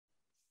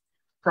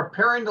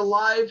preparing to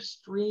live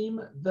stream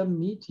the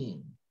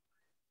meeting.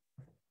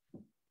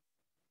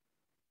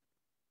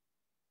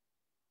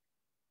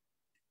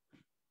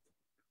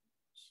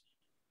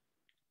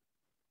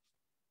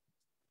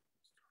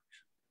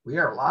 We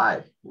are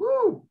live.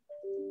 Woo!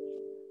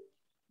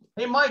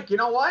 Hey, Mike, you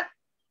know what?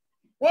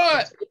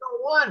 What? It's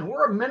 8:01.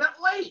 We're a minute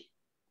late.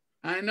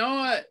 I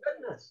know it.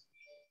 Goodness.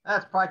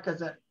 That's probably because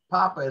that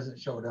Papa hasn't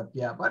showed up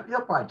yet, but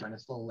he'll probably join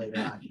us a little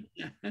later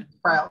on.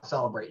 Probably out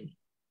celebrating.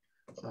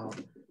 So,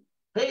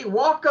 hey,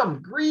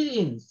 welcome,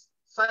 greetings,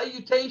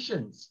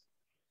 salutations.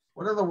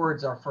 What other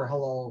words are for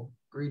hello,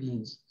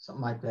 greetings,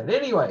 something like that?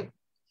 Anyway,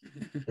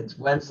 it's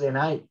Wednesday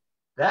night.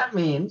 That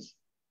means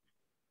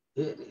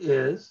it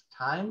is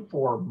time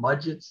for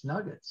Mudgett's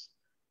Nuggets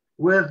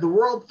with the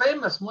world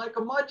famous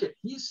Michael Mudgett.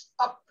 He's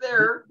up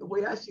there, the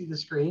way I see the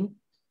screen.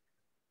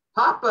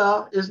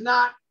 Papa is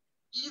not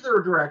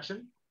either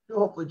direction. He'll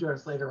hopefully join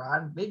us later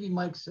on. Maybe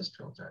Mike's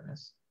sister will join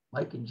us.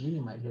 Mike and Jeannie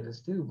might hit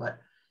us too, but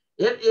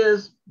it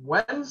is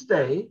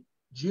Wednesday,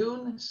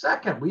 June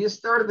 2nd. We just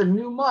started the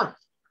new month.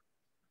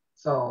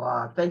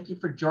 So thank you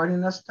for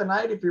joining us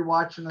tonight. If you're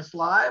watching us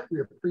live, we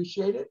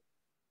appreciate it.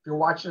 If you're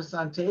watching us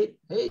on tape,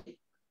 hey,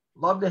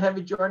 love to have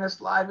you join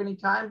us live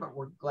anytime, but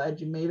we're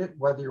glad you made it,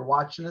 whether you're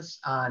watching us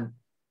on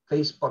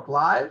Facebook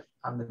Live,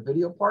 on the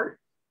video part,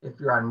 if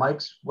you're on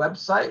Mike's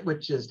website,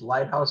 which is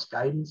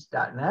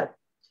lighthouseguidance.net,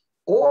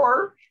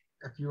 or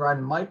if you're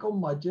on Michael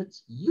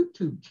Mudgett's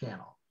YouTube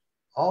channel.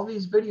 All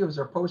these videos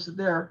are posted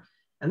there.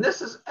 And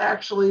this is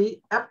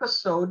actually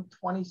episode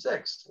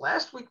 26.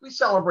 Last week we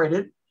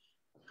celebrated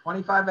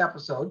 25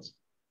 episodes.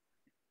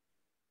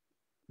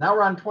 Now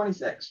we're on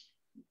 26.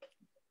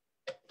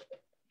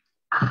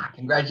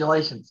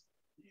 Congratulations.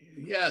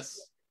 Yes.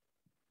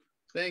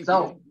 Thank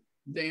you,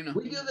 Dana.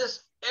 We do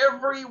this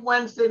every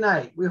Wednesday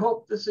night. We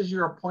hope this is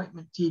your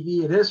appointment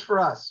TV. It is for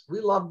us. We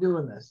love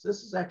doing this.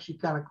 This is actually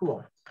kind of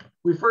cool.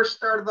 We first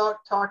started out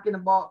talking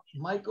about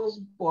Michael's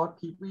book.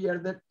 He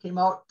re-edited it, came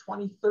out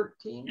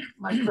 2013.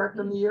 Am I correct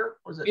on the year?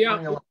 Or was it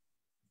 2011?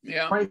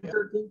 Yeah.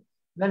 2013.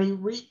 Then he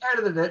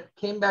re-edited it,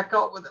 came back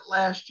out with it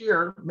last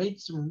year, made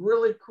some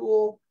really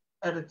cool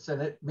edits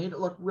in it, made it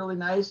look really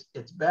nice.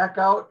 It's back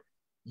out.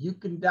 You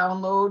can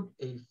download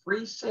a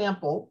free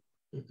sample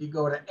if you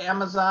go to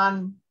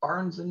Amazon,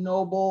 Barnes &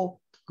 Noble,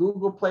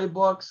 Google Play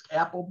Books,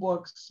 Apple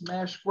Books,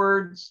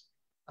 Smashwords,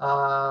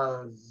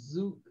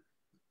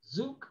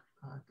 Zook.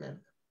 Okay.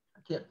 I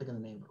can't think of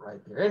the name of it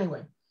right there.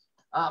 Anyway,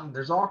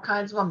 there's all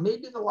kinds of them.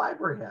 Maybe the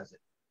library has it.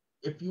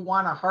 If you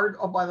want a hard,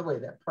 oh, by the way,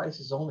 that price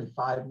is only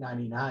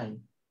 $5.99. If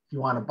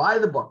you want to buy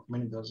the book from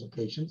any of those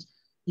locations,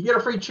 you get a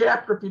free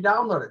chapter if you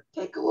download it.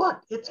 Take a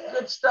look. It's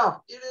good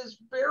stuff. It is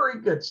very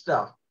good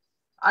stuff.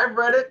 I've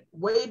read it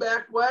way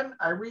back when.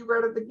 I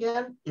reread it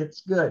again.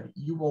 It's good.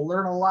 You will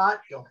learn a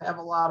lot. You'll have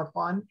a lot of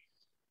fun.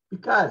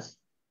 Because,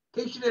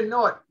 in case you didn't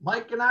know it,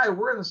 Mike and I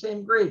were in the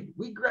same grade.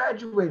 We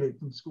graduated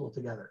from school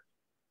together.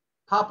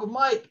 Papa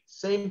Mike,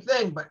 same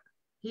thing, but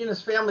he and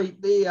his family,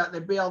 they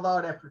bailed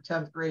out after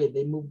 10th grade.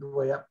 They moved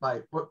way up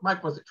by, what,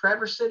 Mike, was it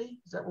Traverse City?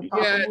 Is that where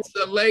Papa Yeah, moved?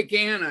 it's Lake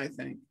Ann, I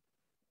think.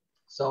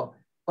 So,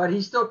 but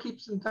he still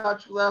keeps in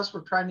touch with us.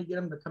 We're trying to get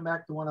him to come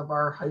back to one of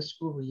our high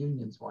school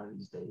reunions one of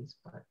these days.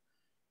 But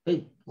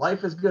hey,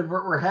 life is good.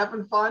 We're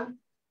having fun.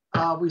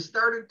 We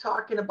started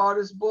talking about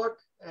his book.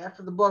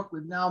 After the book,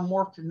 we've now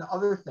morphed into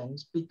other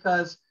things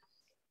because,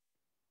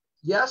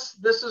 yes,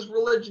 this is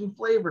religion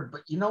flavored,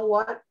 but you know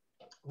what?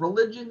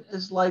 Religion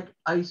is like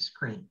ice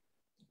cream.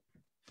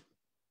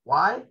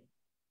 Why?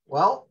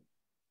 Well,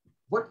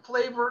 what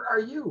flavor are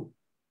you?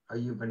 Are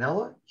you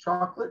vanilla,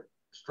 chocolate,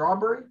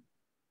 strawberry,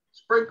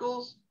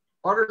 sprinkles,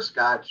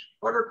 butterscotch,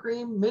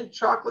 buttercream, mint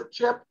chocolate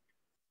chip,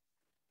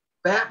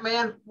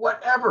 Batman,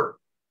 whatever?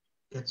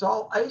 It's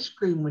all ice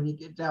cream when you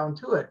get down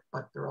to it,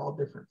 but they're all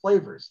different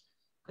flavors.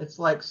 It's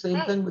like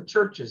same thing with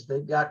churches.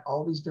 They've got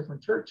all these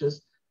different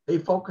churches. They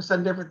focus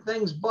on different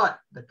things, but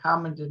the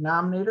common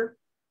denominator,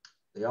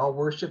 they all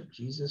worship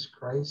Jesus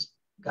Christ,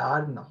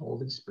 God, and the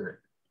Holy Spirit.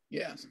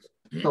 Yes.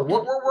 So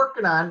what we're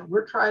working on,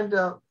 we're trying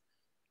to,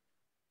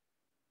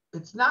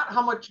 it's not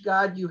how much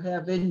God you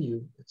have in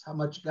you, it's how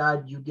much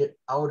God you get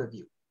out of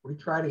you. We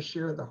try to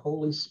share the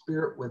Holy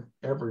Spirit with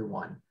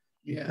everyone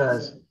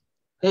because,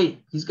 hey,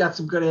 he's got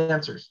some good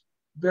answers,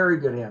 very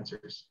good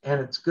answers. And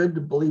it's good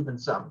to believe in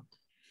some.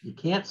 You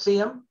can't see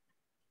him,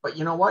 but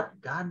you know what?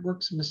 God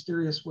works in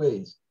mysterious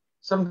ways.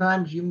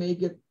 Sometimes you may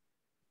get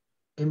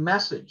a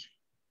message.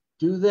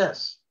 Do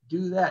this,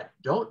 do that.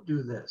 Don't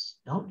do this.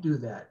 Don't do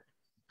that.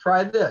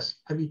 Try this.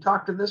 Have you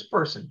talked to this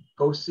person?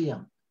 Go see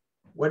him.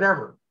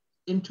 Whatever.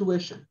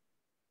 Intuition.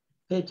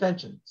 Pay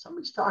attention.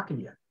 Somebody's talking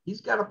to you.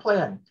 He's got a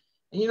plan.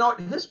 And you know what?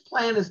 His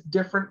plan is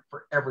different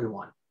for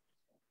everyone.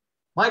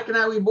 Mike and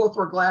I, we both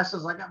wear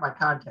glasses. I got my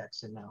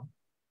contacts in now.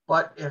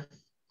 But if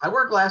I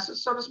wear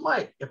glasses, so does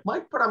Mike. If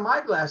Mike put on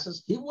my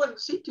glasses, he wouldn't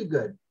see too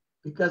good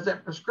because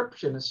that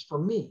prescription is for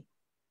me,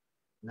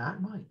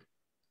 not Mike.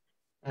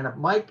 And if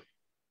Mike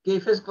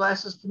gave his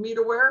glasses to me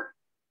to wear,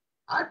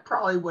 I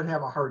probably would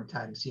have a hard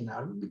time seeing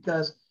out of them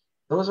because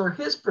those are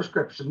his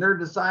prescription. They're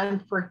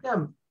designed for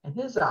him. in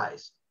his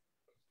eyes.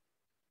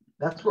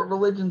 That's what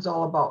religion's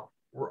all about.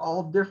 We're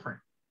all different.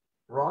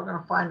 We're all going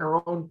to find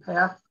our own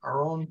path,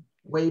 our own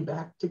way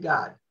back to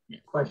God. The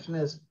question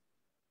is,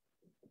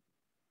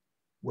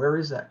 where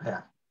is that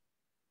path?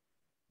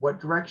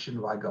 What direction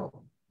do I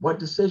go? What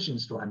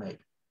decisions do I make?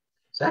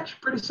 It's actually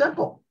pretty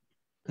simple.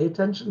 Pay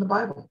attention to the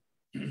Bible.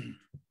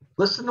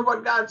 Listen to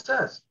what God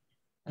says.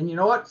 And you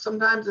know what?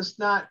 Sometimes it's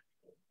not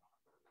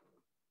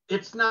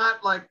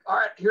like, all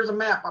right, here's a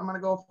map. I'm going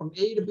to go from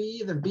A to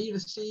B, then B to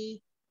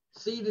C,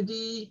 C to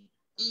D,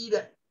 E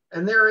to,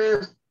 and there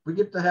is, we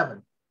get to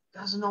heaven. It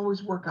doesn't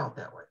always work out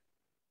that way.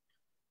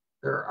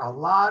 There are a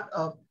lot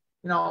of,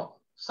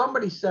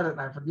 somebody said it,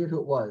 and I forget who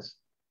it was.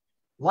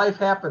 Life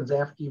happens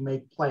after you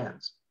make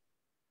plans.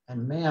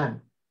 And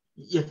man,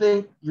 you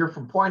think you're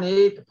from point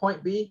A to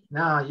point B.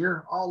 Nah,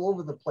 you're all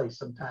over the place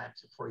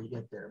sometimes before you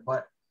get there.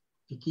 But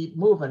if you keep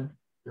moving,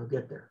 you'll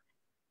get there.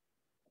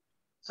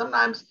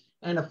 Sometimes,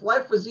 and if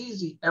life was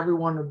easy,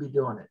 everyone would be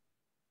doing it.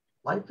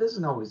 Life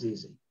isn't always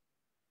easy.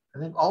 I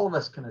think all of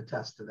us can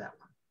attest to that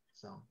one.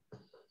 So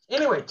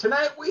anyway,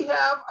 tonight we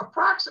have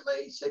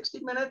approximately 60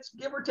 minutes,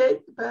 give or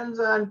take, depends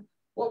on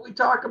what we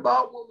talk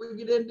about, what we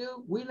get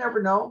into. We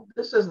never know.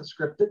 This isn't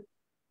scripted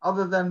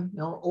other than,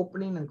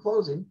 opening and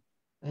closing.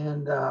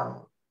 And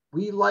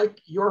we like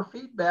your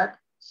feedback.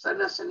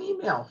 Send us an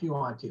email if you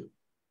want to.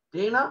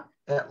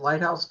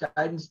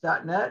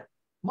 Dana@lighthouseguidance.net.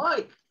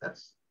 Mike,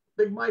 that's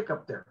big Mike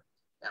up there,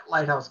 at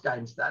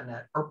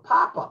lighthouseguidance.net, or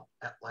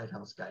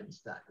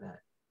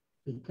papa@lighthouseguidance.net,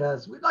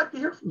 because we'd like to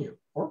hear from you,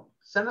 or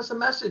send us a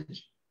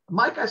message.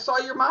 Mike, I saw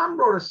your mom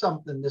wrote us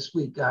something this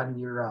week on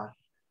your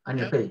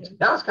page.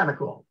 That was kind of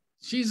cool.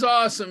 She's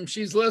awesome.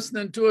 She's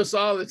listening to us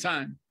all the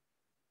time.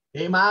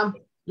 Hey, Mom.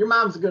 Your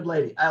mom's a good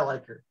lady. I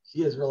like her.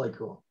 She is really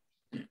cool.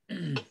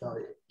 So,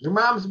 your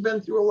mom's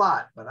been through a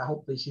lot, but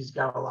hopefully she's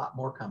got a lot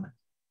more coming.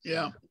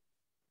 Yeah.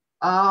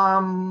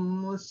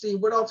 Let's see.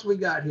 What else we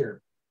got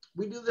here?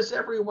 We do this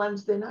every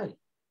Wednesday night.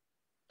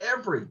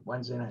 Every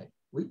Wednesday night.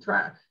 We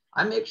try.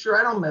 I make sure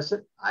I don't miss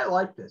it. I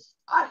like this.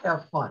 I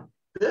have fun.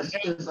 This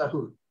is a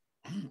hoot.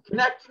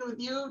 Connecting with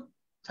you,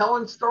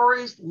 telling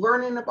stories,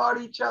 learning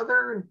about each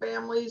other and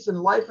families and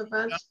life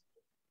events.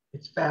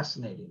 It's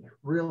fascinating. It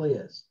really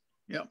is.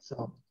 Yeah.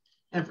 So,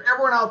 and for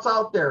everyone else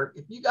out there,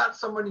 if you got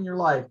someone in your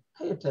life,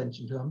 pay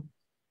attention to them.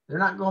 They're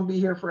not going to be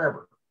here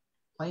forever.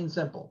 Plain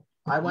simple.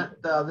 I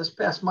went this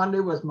past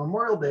Monday was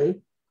Memorial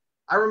Day.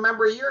 I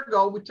remember a year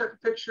ago, we took a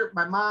picture of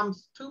my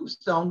mom's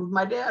tombstone with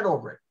my dad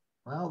over it.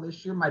 Well,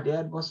 this year my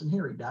dad wasn't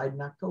here. He died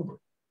in October.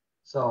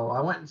 So I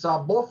went and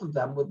saw both of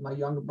them with my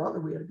younger brother.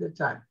 We had a good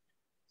time.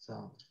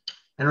 So,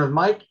 and with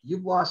Mike,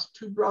 you've lost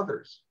 2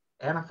 brothers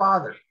and a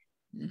father.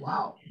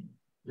 Wow.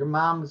 Your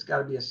mom has got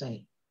to be a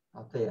saint.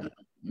 I'll tell you.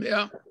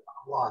 Yeah.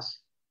 Loss,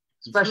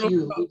 especially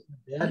you losing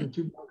a dad and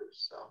 2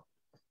 brothers. So,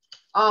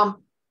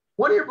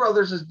 one of your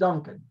brothers is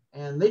Duncan,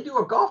 and they do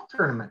a golf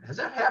tournament. Has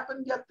that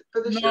happened yet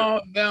for this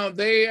year? No.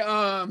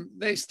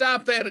 They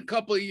stopped that a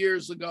couple of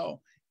years ago.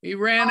 He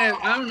ran it.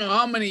 I don't know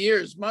how many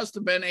years. Must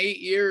have been 8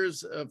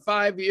 years,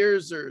 5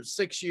 years, or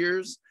 6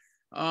 years.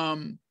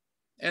 And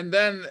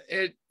then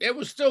it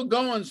was still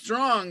going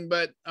strong,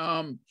 but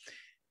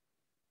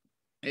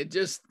it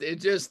just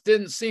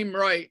didn't seem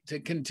right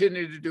to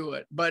continue to do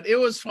it. But it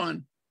was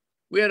fun.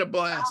 We had a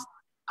blast.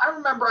 I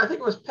remember, I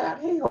think it was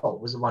Pat Hayhoe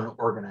was the one who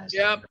organized it.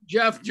 Yeah,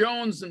 Jeff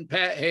Jones and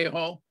Pat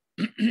Hayhoe.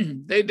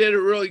 They did a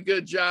really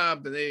good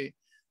job. They're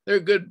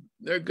good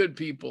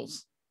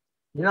peoples.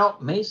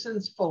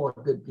 Mason's full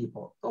of good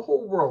people. The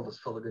whole world is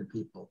full of good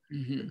people.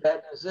 Mm-hmm. The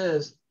bad news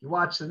is, you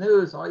watch the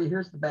news, all you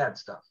hear is the bad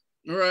stuff.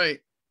 Right.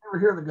 You never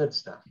hear the good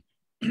stuff.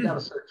 You got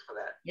to search for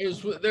that.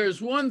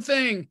 There's one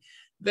thing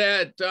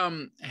that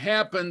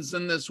happens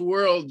in this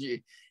world,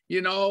 and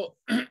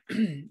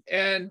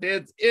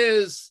it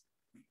is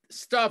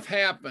stuff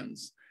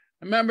happens.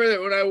 I remember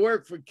that when I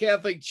worked for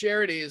Catholic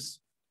Charities,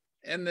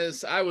 and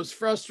I was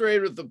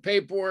frustrated with the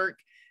paperwork,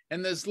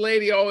 and this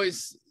lady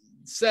always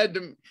said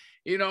to me,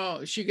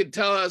 she could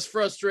tell I was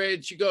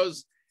frustrated. She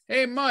goes,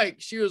 "Hey, Mike,"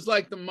 she was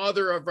like the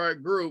mother of our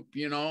group,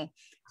 Uh-huh.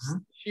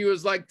 She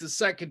was like the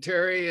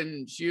secretary,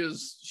 and she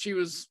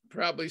was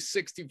probably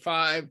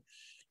 65.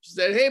 She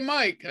said, "Hey,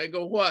 Mike." I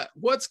go,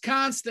 "What's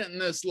constant in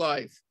this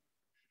life?"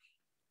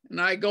 And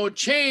I go,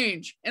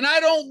 "Change." And I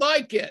don't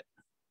like it.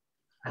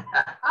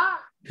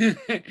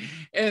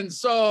 And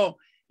so,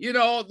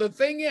 the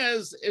thing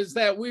is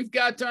that we've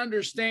got to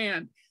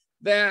understand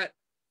that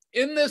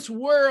in this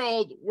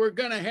world, we're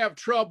going to have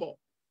trouble.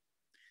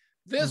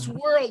 This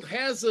world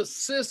has a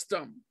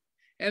system,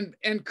 and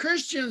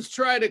Christians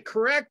try to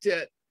correct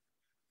it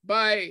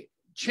by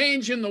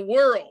changing the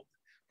world.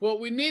 What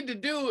we need to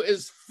do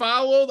is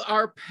follow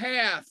our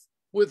path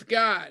with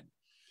God.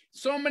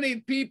 So many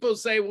people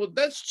say, well,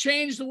 let's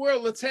change the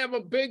world. Let's have a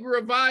big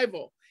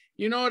revival.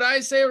 You know what I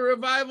say a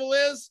revival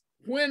is?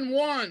 Win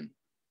one.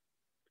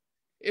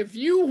 If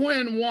you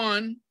win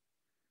one,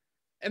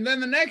 and then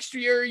the next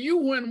year you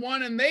win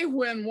one and they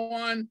win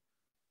one,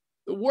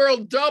 the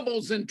world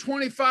doubles in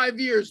 25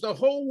 years. The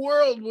whole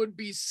world would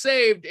be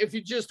saved if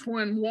you just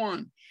win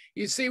one.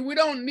 You see, we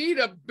don't need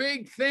a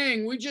big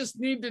thing. We just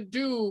need to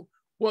do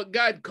what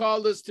God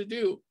called us to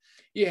do.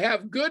 You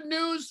have good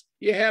news,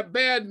 you have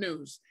bad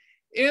news.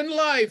 In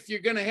life, you're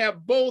going to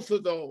have both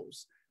of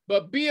those.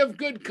 But be of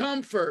good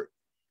comfort.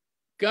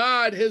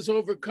 God has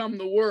overcome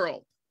the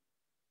world.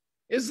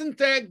 Isn't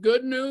that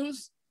good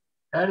news?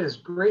 That is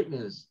great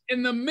news.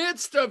 In the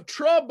midst of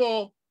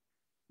trouble,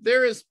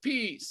 there is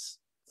peace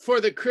for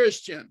the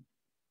Christian,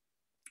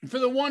 for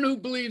the one who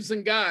believes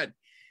in God.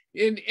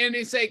 And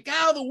they say,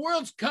 God, the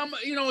world's come,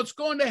 it's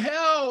going to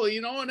hell,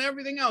 and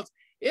everything else.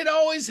 It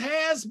always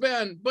has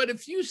been. But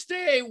if you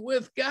stay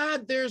with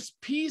God, there's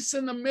peace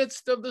in the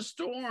midst of the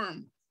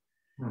storm.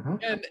 Mm-hmm.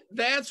 And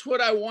that's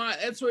what I want.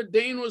 That's what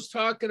Dane was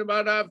talking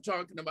about. I'm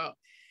talking about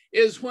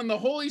is when the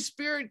Holy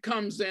Spirit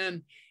comes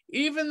in,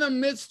 even in the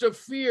midst of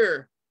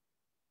fear,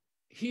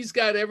 he's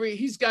got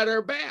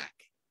our back,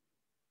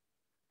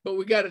 but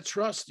we got to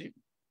trust him.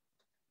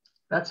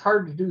 That's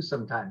hard to do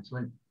sometimes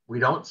when we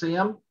don't see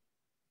him.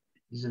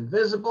 He's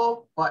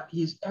invisible, but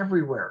he's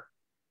everywhere.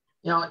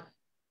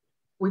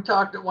 We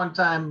talked at one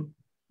time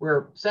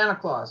where Santa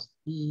Claus,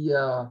 he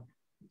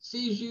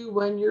sees you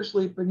when you're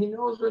sleeping. He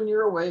knows when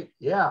you're awake.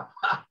 Yeah.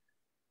 How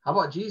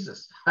about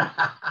Jesus?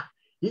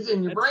 He's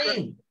in your brain.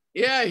 Right.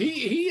 Yeah,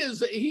 he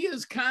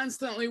is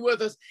constantly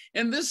with us.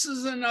 And this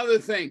is another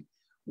thing.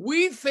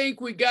 We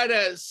think we got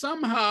to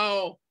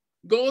somehow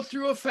go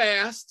through a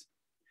fast.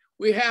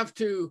 We have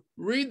to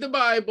read the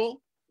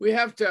Bible. We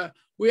have to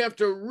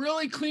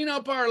really clean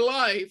up our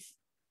life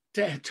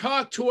to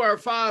talk to our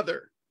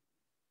Father.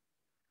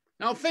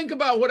 Now think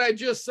about what I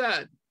just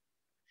said.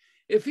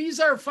 If he's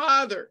our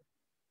Father,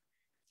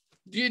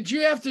 did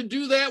you have to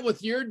do that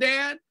with your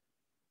dad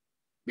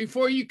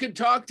before you could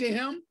talk to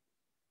him?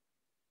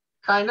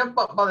 Kind of,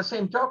 but by the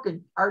same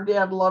token, our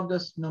dad loved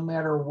us no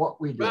matter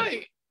what we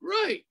did.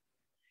 Right.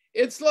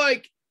 It's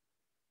like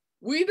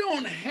we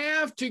don't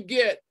have to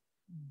get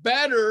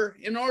better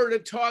in order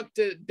to talk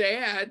to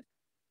dad.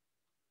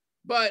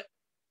 But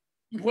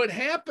what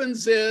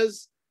happens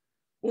is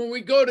when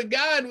we go to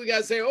God, we got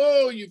to say,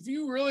 oh, if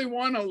you really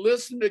want to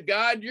listen to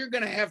God, you're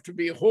going to have to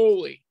be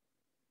holy.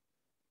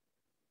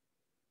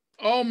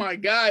 Oh my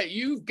God,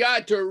 you've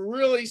got to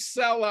really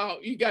sell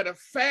out. You got to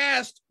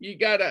fast. You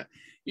got to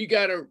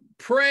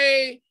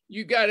pray.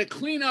 You got to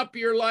clean up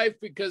your life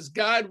because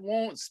God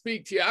won't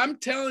speak to you. I'm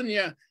telling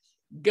you,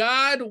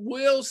 God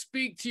will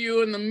speak to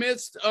you in the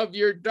midst of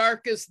your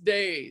darkest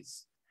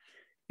days.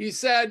 He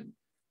said,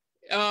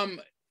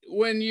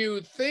 when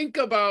you think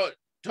about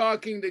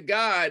talking to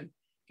God,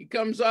 he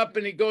comes up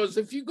and he goes,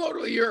 if you go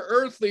to your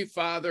earthly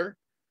father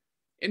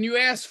and you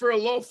ask for a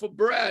loaf of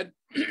bread,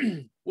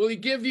 will he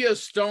give you a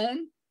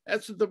stone?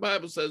 That's what the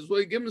Bible says. Will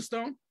he give him a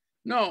stone?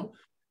 No,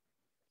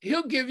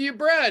 he'll give you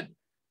bread.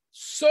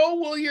 So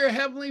will your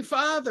heavenly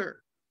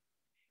Father.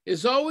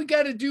 Is all we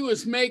got to do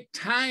is make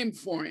time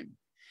for him.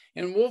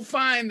 And we'll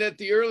find that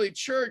the early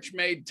church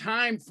made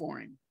time for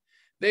him.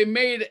 They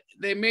made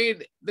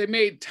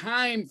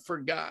time for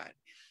God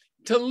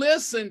to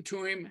listen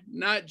to him,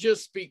 not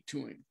just speak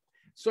to him.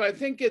 So I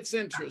think it's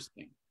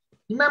interesting.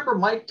 You remember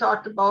Mike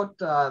talked about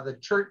the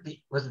church,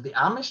 was it the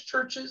Amish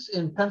churches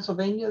in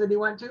Pennsylvania that he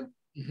went to?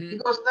 Mm-hmm. He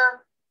goes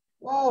there,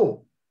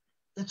 whoa,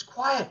 it's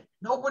quiet.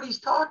 Nobody's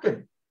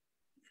talking.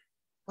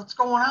 What's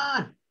going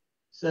on? He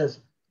says,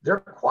 they're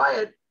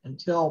quiet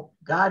until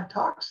God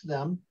talks to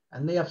them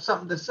and they have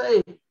something to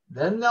say,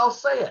 then they'll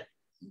say it.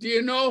 Do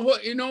you know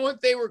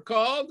what they were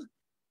called?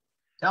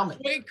 Tell me.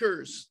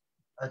 Quakers.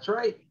 That's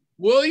right.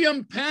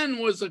 William Penn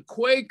was a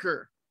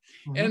Quaker.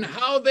 Mm-hmm. And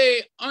how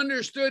they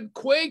understood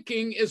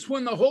quaking is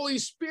when the Holy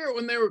Spirit,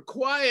 when they were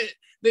quiet,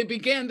 they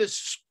began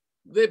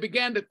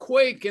to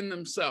quake in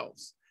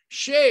themselves,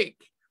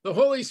 shake. The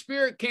Holy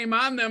Spirit came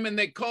on them and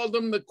they called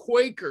them the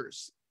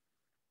Quakers.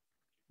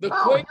 The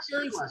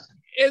Quakers,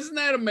 isn't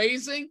that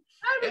amazing?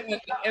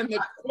 And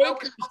the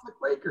Quakers. The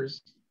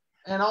Quakers.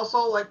 And also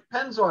like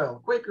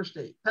Pennzoil, Quaker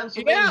State,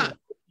 Pennsylvania.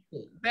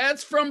 Yeah,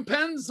 that's from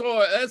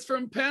Pennzoil. That's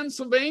from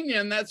Pennsylvania,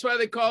 and that's why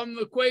they call them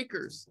the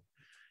Quakers.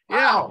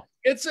 Wow.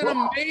 Yeah, it's an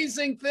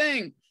amazing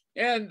thing.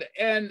 And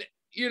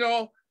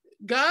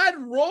God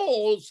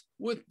rolls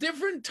with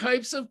different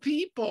types of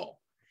people.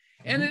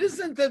 And it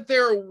isn't that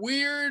they're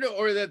weird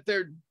or that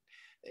they're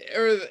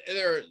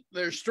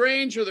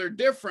strange or they're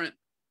different.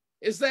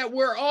 Is that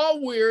we're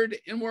all weird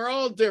and we're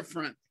all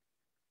different.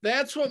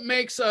 That's what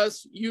makes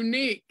us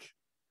unique.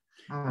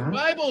 The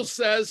Bible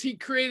says he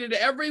created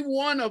every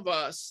one of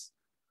us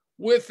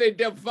with a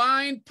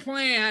divine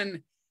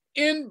plan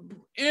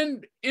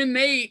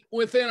innate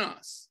within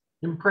us.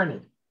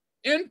 Imprinted.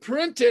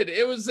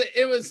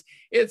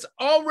 It's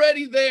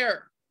already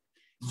there.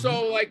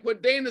 So like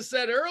what Dana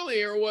said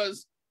earlier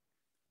was,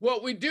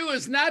 what we do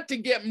is not to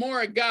get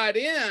more of God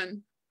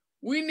in.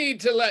 We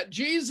need to let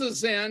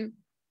Jesus in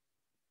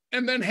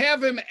and then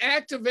have him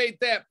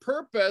activate that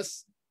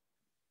purpose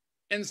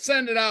and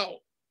send it out.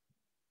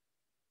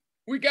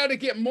 We got to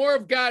get more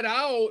of God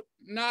out,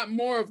 not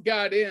more of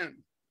God in.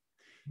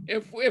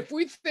 If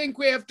we think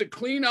we have to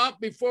clean up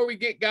before we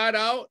get God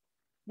out,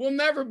 we'll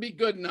never be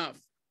good enough.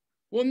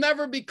 We'll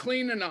never be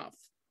clean enough.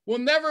 We'll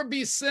never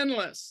be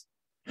sinless.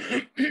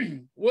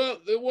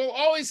 We'll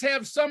always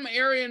have some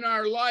area in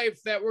our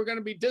life that we're going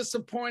to be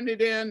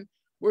disappointed in.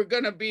 We're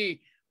going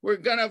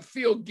to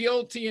feel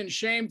guilty and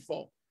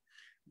shameful.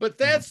 But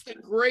that's the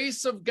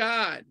grace of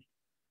God.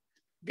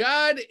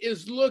 God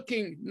is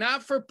looking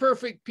not for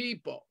perfect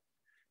people,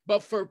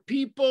 but for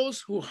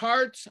peoples whose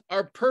hearts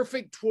are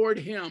perfect toward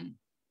him.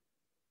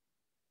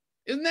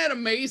 Isn't that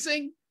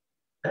amazing?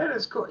 That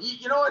is cool.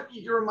 You know what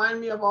you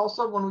remind me of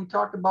also when we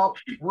talked about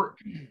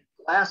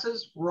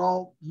glasses? We're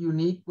all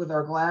unique with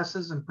our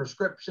glasses and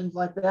prescriptions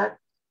like that.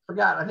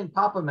 Forgot, I think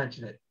Papa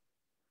mentioned it.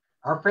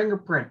 Our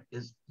fingerprint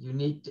is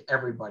unique to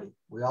everybody.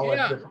 We all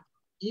have different,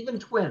 even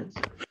twins,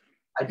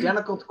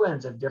 identical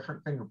twins have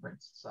different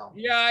fingerprints. So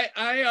yeah,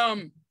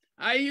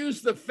 I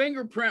use the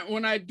fingerprint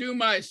when I do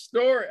my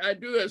story. I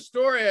do a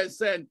story.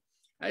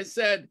 I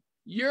said,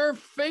 your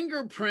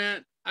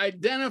fingerprint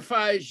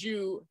identifies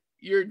you,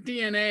 your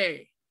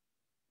DNA.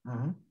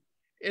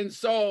 And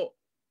so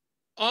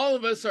all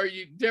of us are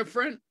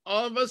different.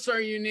 All of us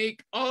are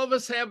unique. All of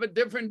us have a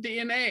different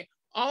DNA.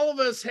 All of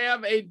us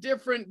have a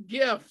different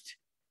gift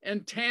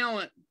and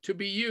talent to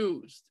be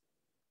used.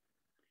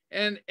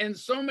 And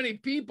so many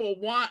people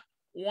want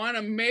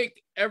to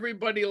make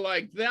everybody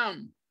like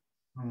them.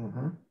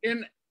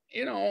 And,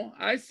 you know,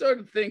 I sort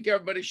of think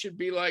everybody should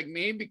be like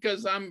me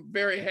because I'm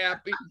very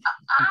happy.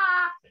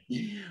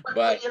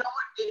 But you know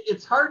what?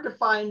 It's hard to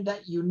find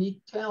that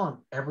unique talent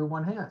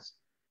everyone has.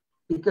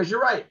 Because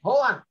you're right. Hold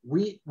on.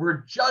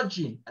 We're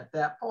judging at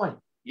that point.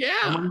 Yeah.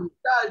 And when you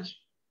judge,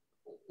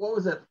 what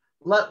was it?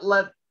 Let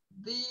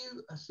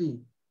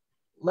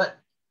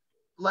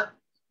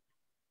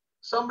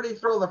somebody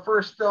throw the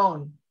first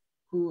stone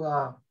who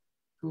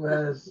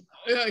has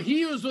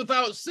he was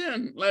without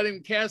sin. Let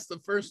him cast the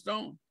first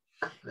stone.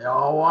 They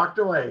all walked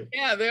away.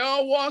 Yeah, they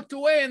all walked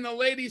away, and the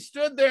lady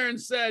stood there and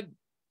said,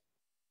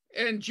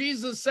 and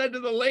Jesus said to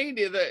the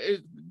lady,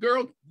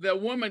 the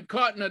woman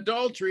caught in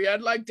adultery,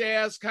 I'd like to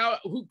ask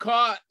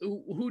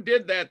who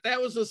did that?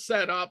 That was a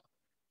setup.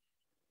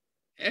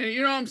 And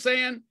you know what I'm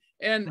saying?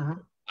 And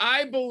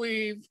I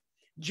believe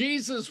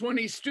Jesus, when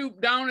he stooped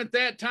down at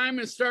that time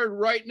and started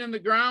writing in the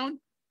ground,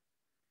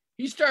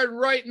 he started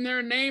writing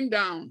their name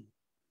down.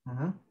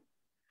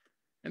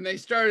 And they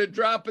started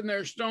dropping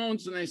their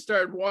stones and they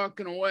started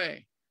walking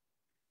away.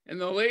 And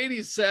the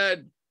lady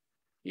said,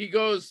 he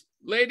goes,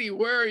 lady,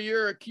 where are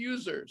your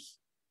accusers?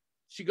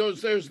 She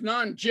goes, there's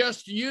none,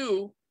 just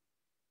you.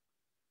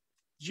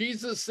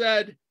 Jesus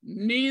said,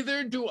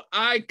 neither do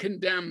I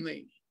condemn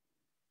thee.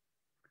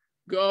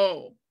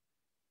 Go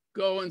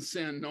and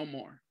sin no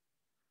more.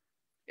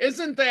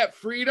 Isn't that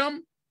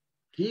freedom?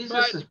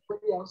 Jesus is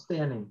pretty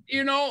outstanding.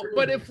 You know,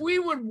 but if we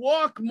would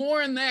walk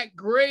more in that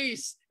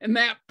grace and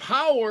that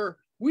power,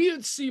 we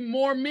would see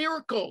more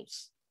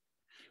miracles.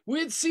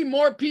 We'd see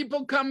more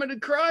people coming to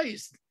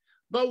Christ.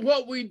 But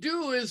what we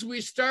do is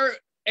we start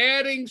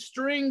adding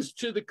strings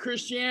to the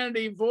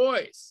Christianity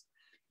voice.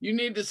 You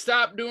need to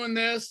stop doing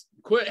this,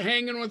 quit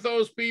hanging with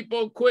those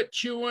people, quit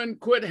chewing,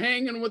 quit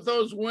hanging with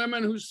those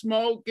women who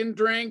smoke and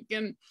drink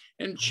and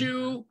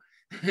chew.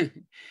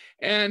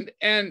 and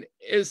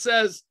it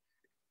says,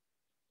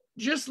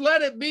 just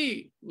let it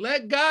be.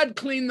 Let God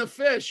clean the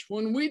fish.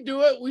 When we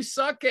do it, we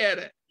suck at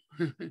it.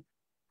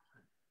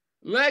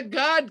 Let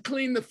God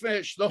clean the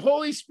fish. The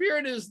Holy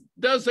Spirit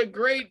does a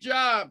great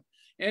job,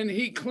 and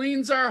he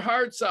cleans our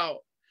hearts out.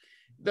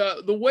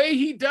 The way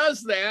he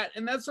does that,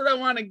 and that's what I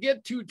want to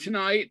get to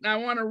tonight, and I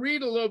want to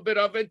read a little bit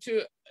of it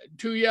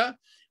to you,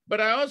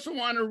 but I also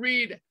want to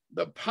read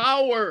the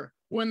power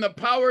when the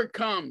power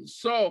comes.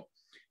 So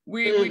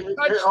we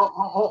touched...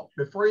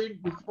 Before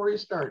you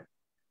start,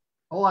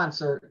 hold on,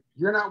 sir.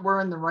 You're not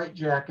wearing the right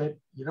jacket.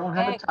 You don't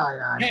have a tie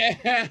on.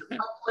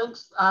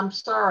 I'm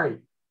sorry.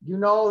 You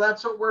know,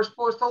 that's what we're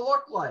supposed to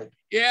look like.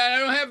 Yeah, I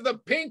don't have the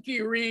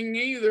pinky ring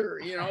either,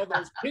 you know,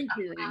 those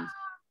pinky rings.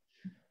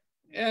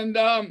 And,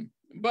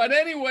 but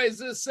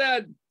anyways, it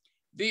said,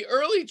 the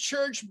early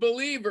church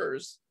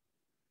believers,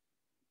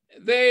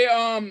 they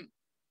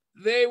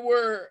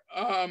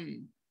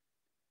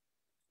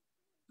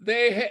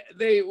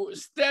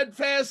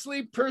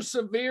steadfastly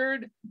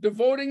persevered,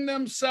 devoting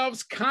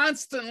themselves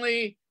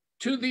constantly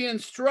to the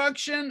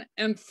instruction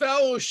and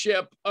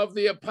fellowship of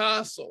the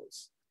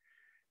apostles.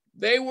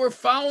 They were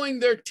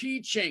following their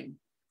teaching,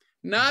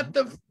 not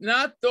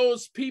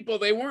those people.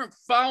 They weren't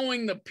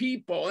following the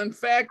people. In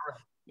fact,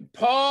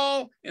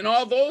 Paul and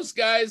all those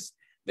guys,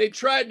 they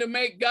tried to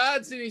make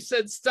gods, and he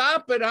said,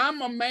 stop it.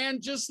 I'm a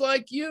man just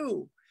like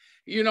you.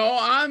 You know,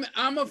 I'm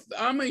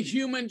a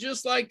human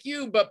just like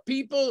you. But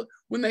people,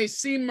 when they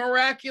see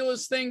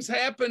miraculous things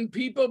happen,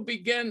 people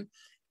begin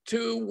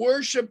to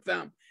worship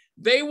them.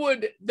 They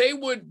would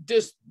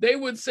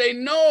say,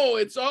 no,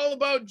 it's all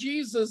about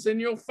Jesus, and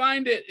you'll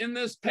find it in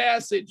this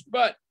passage.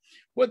 But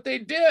what they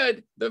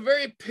did, the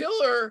very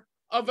pillar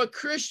of a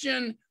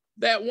Christian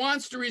that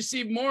wants to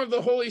receive more of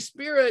the Holy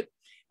Spirit,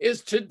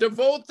 is to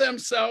devote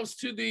themselves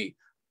to the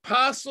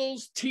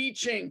apostles'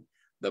 teaching,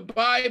 the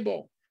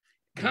Bible,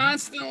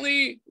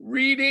 constantly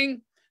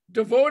reading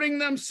devoting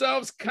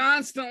themselves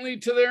constantly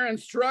to their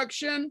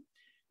instruction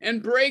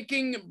and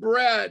breaking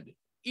bread,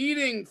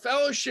 eating,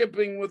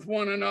 fellowshipping with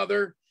one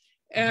another.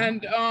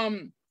 And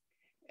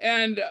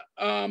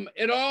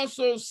it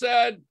also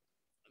said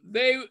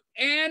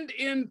and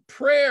in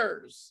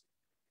prayers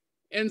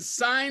and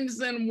signs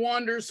and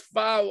wonders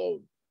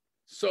followed.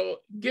 So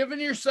giving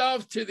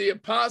yourself to the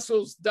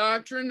apostles'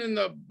 doctrine in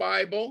the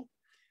Bible,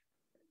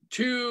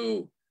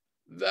 to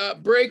the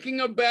breaking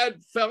of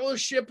bread,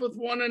 fellowship with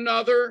one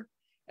another,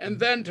 and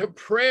then to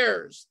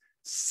prayers.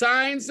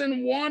 Signs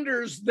and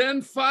wonders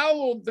then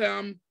followed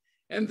them.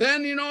 And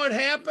then you know what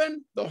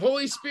happened? The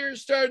Holy Spirit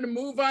started to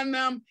move on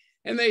them,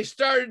 and they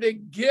started to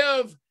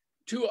give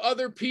to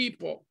other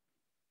people.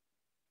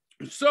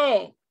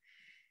 So,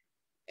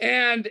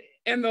 and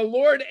the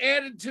Lord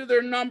added to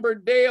their number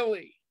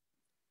daily,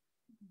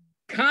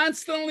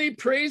 constantly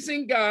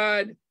praising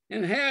God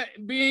and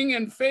being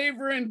in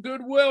favor and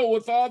goodwill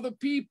with all the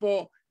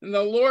people. And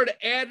the Lord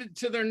added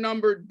to their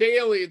number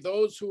daily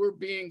those who were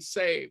being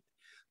saved.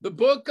 The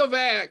book of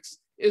Acts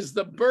is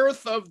the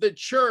birth of the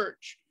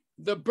church,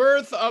 the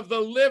birth of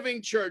the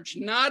living church,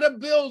 not a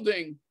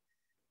building,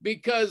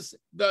 because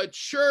the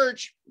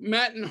church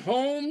met in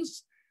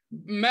homes,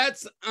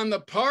 met on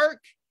the park,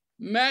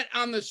 met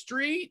on the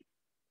street,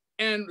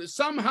 and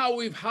somehow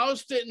we've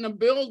housed it in a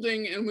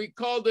building and we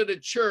called it a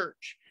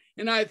church.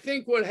 And I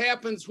think what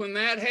happens when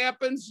that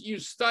happens, you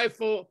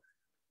stifle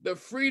the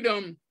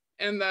freedom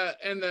and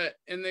the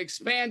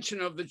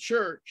expansion of the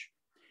church.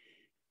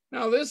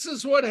 Now, this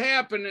is what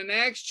happened in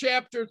Acts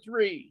chapter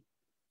 3.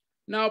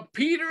 Now,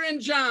 Peter and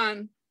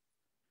John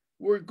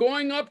were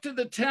going up to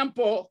the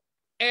temple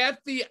at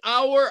the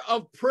hour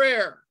of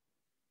prayer.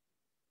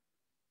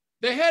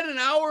 They had an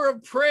hour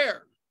of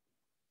prayer.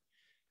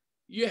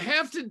 You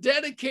have to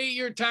dedicate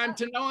your time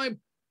to not only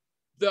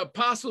the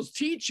apostles'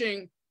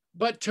 teaching,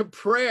 but to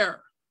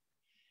prayer,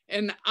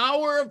 an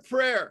hour of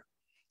prayer.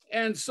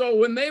 And so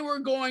when they were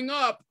going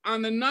up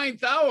on the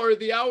 9th hour,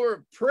 the hour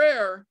of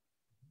prayer,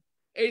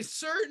 a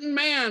certain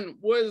man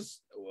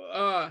was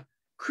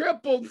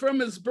crippled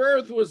from his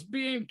birth, was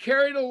being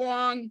carried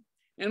along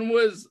and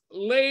was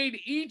laid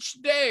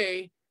each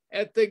day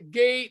at the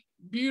gate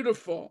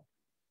beautiful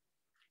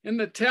in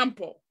the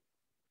temple,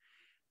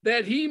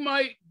 that he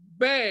might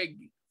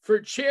beg for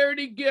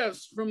charity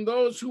gifts from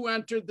those who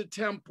entered the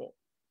temple.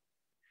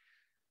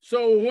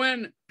 So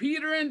when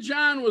Peter and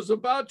John was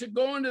about to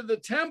go into the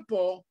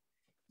temple,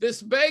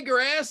 this beggar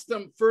asked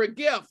them for a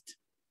gift.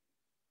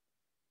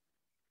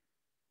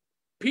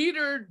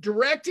 Peter,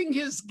 directing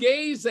his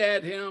gaze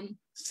at him,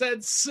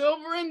 said,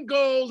 "Silver and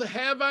gold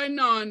have I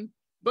none,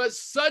 but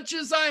such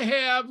as I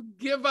have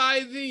give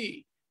I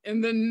thee.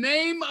 In the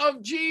name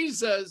of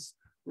Jesus,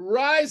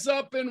 rise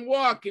up and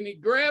walk." And he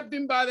grabbed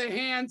him by the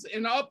hands,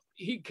 and up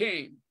he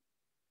came.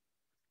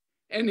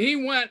 And he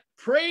went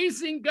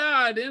praising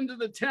God into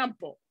the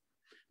temple.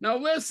 Now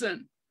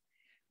listen,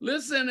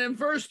 in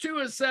verse 2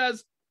 it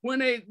says, when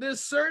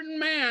this certain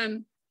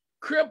man,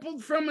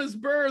 crippled from his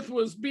birth,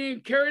 was being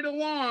carried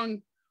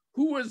along,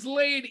 who was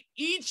laid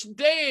each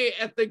day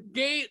at the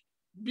gate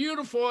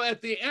beautiful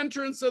at the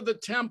entrance of the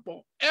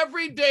temple,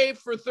 every day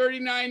for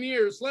 39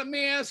 years. Let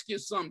me ask you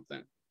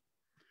something.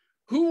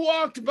 Who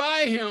walked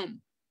by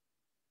him?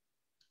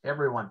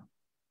 Everyone.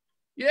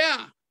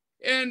 Yeah.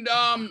 And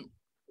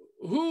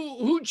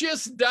who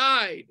just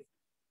died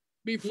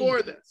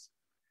before this?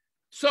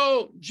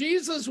 So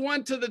Jesus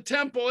went to the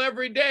temple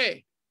every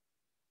day.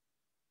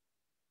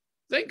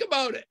 Think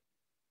about it.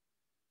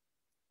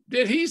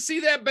 Did he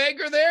see that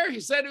beggar there? He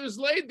said he was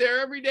laid there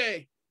every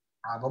day.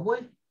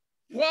 Probably.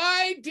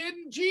 Why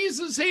didn't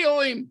Jesus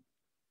heal him?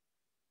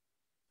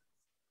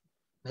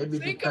 Maybe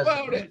Think because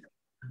about it.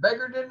 The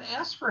beggar didn't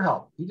ask for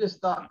help. He just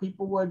thought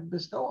people would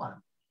bestow on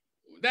him.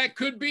 That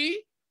could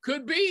be.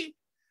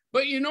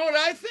 But you know what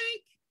I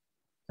think?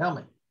 Tell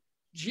me.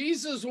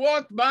 Jesus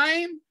walked by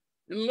him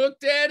and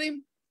looked at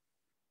him,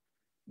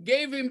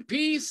 gave him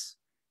peace,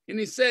 and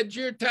he said,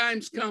 "Your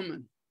time's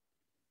coming."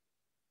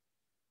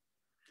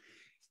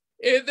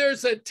 If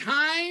there's a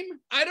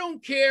time, I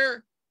don't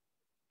care.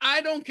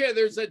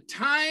 There's a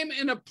time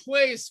and a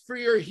place for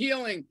your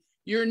healing.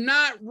 You're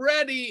not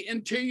ready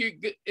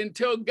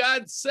until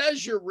God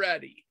says you're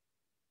ready.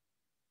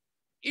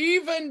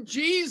 Even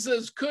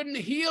Jesus couldn't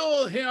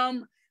heal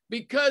him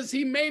because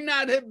he may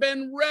not have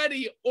been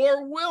ready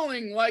or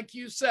willing, like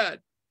you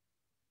said.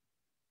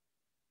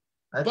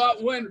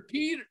 But when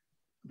Peter,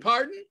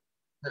 pardon?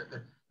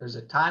 There's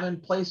a time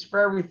and place for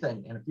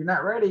everything. And if you're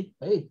not ready,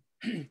 hey.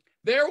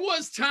 There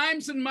was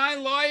times in my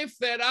life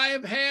that I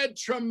have had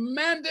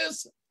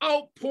tremendous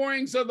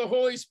outpourings of the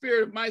Holy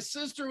Spirit. If my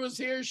sister was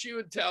here, she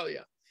would tell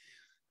you.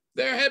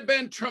 There have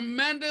been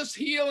tremendous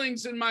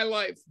healings in my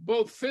life,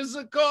 both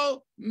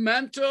physical,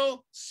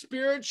 mental,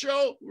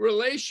 spiritual,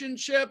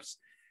 relationships.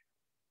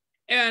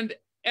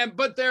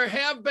 But there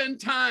have been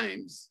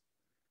times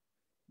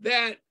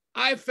that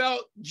I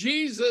felt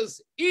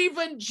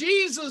even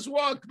Jesus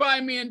walked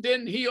by me and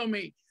didn't heal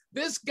me.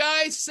 This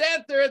guy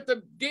sat there at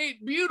the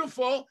gate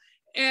beautiful,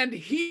 and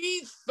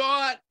he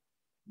thought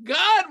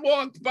God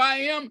walked by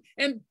him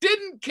and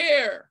didn't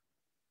care.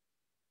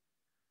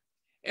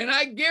 And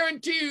I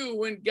guarantee you,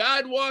 when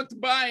God walked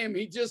by him,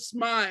 he just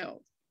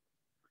smiled.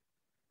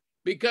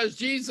 Because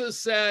Jesus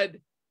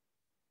said,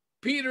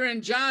 Peter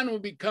and John will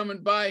be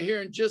coming by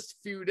here in just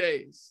a few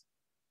days.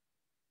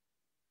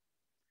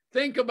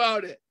 Think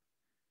about it.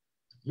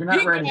 You're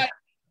not ready.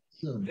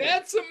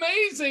 That's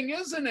amazing,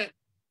 isn't it?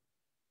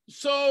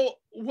 So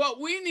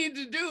what we need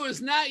to do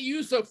is not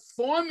use a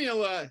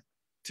formula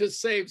to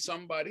save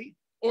somebody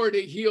or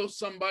to heal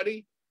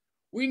somebody.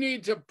 We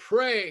need to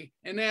pray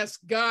and ask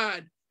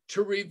God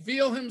to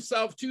reveal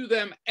himself to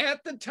them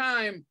at the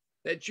time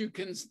that you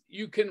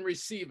can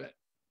receive it.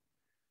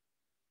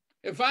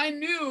 If I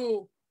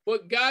knew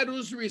what God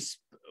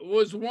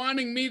was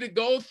wanting me to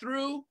go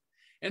through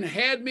and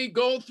had me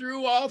go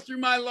through all through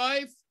my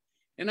life,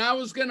 and I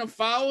was going to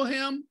follow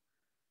him,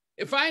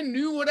 if I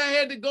knew what I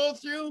had to go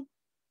through,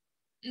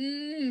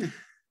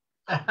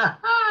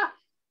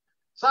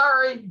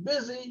 sorry,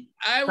 busy.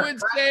 I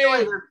would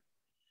say,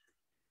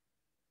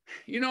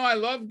 you know, I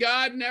love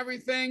God and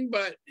everything,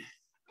 but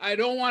I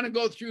don't want to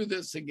go through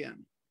this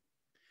again.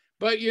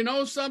 But you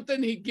know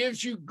something? He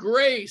gives you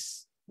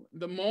grace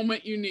the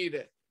moment you need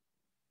it.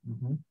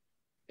 Mm-hmm.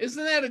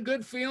 Isn't that a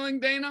good feeling,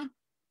 Dana?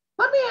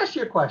 Let me ask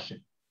you a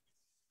question.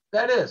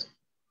 That is,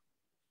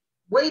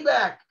 way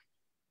back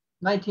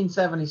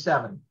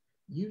 1977,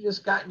 you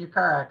just got in your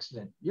car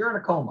accident. You're in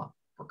a coma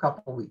for a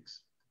couple of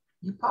weeks.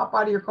 You pop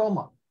out of your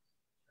coma.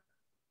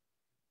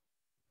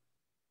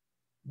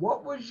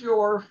 What was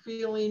your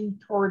feeling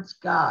towards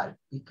God?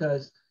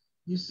 Because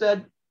you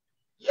said,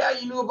 yeah,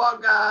 you knew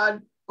about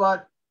God,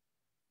 but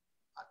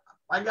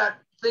I got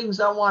things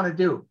I want to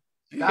do.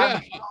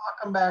 God, yeah. I'll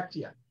come back to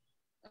you.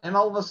 And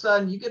all of a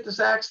sudden you get this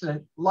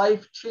accident,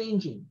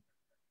 life-changing,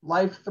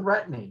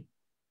 life-threatening.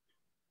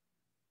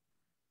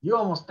 You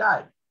almost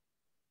died,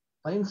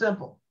 plain and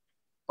simple.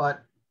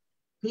 But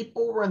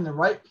people were in the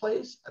right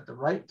place at the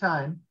right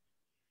time,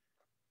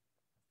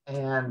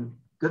 and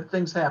good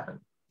things happen.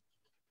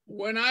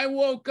 When I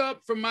woke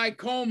up from my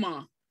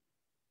coma,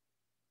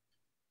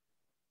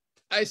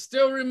 I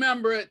still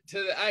remember it.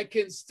 I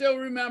can still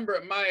remember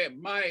it.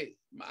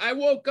 I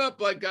woke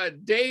up like a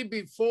day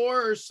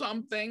before or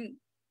something,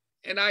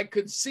 and I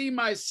could see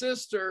my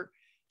sister.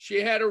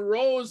 She had a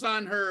rose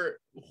on her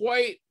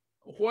white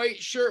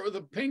shirt with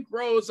a pink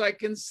rose. I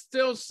can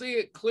still see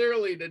it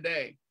clearly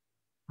today.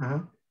 Uh-huh.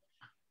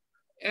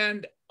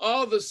 And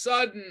all of a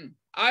sudden,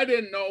 I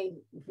didn't know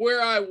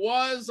where I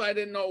was. I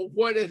didn't know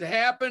what had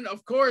happened.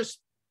 Of course,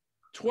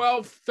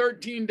 12,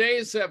 13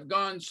 days have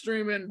gone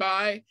streaming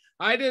by.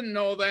 I didn't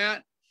know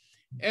that.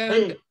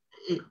 And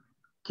hey,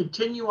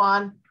 continue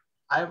on.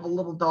 I have a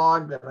little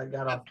dog that I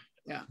got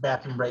a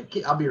bathroom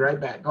break. I'll be right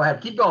back. Go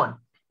ahead. Keep going.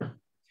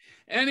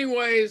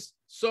 Anyways,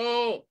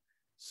 so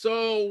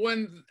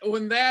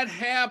when that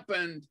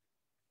happened,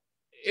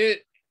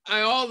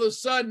 all of a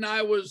sudden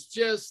I was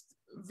just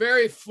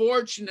very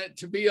fortunate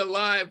to be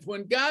alive.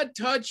 When God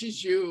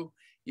touches you,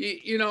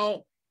 you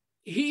know,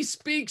 he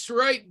speaks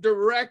right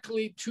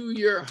directly to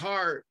your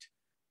heart,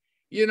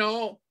 you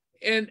know,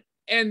 and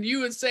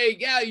you would say,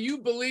 yeah, you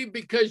believe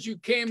because you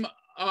came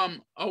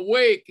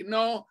awake.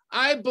 No,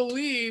 I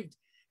believed.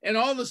 And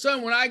all of a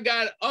sudden when I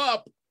got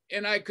up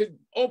and I could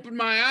open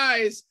my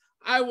eyes,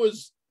 I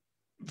was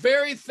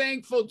very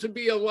thankful to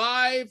be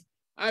alive.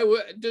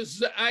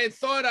 I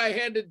thought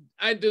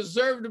I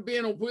deserved to be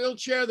in a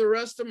wheelchair the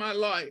rest of my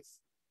life.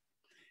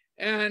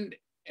 And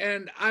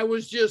I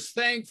was just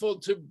thankful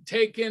to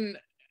take in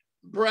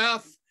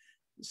breath,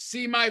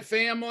 see my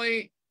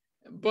family,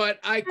 but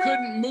I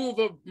couldn't move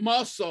a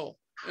muscle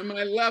and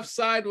my left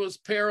side was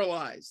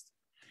paralyzed.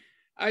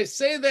 I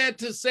say that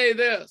to say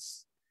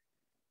this: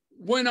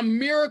 when a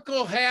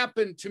miracle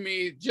happened to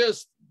me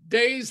just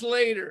days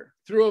later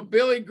through a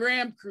Billy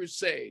Graham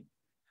crusade,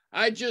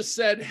 I just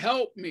said,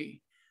 help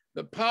me.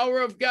 The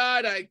power of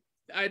God,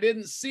 I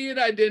didn't see it.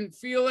 I didn't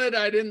feel it.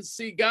 I didn't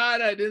see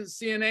God. I didn't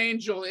see an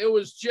angel. It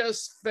was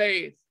just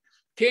faith.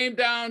 Came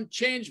down,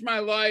 changed my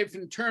life,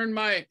 and turned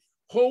my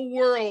whole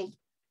world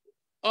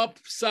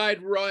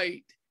upside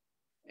right.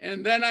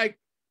 And then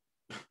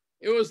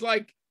it was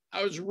like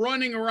I was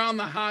running around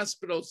the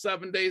hospital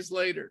 7 days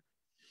later.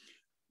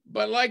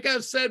 But like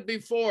I've said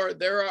before,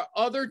 there are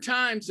other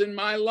times in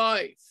my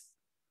life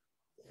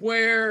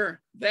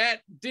where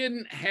that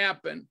didn't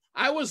happen.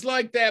 I was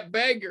like that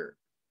beggar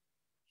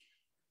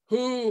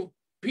who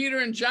Peter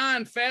and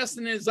John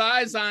fastened his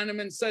eyes on him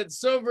and said,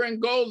 silver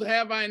and gold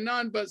have I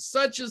none, but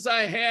such as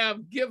I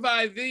have, give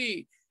I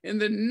thee. In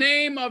the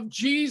name of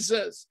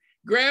Jesus,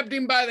 grabbed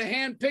him by the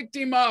hand, picked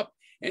him up,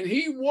 and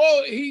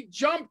he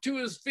jumped to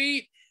his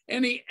feet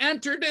and he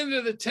entered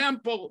into the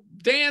temple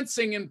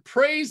dancing and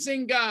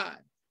praising God.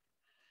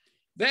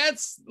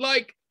 That's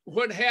like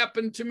what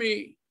happened to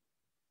me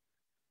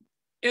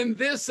in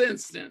this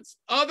instance.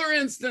 Other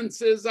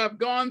instances I've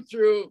gone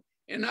through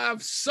and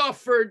I've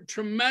suffered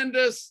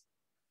tremendous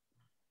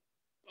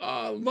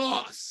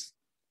loss,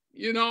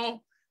 you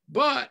know,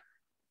 but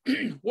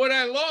what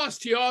I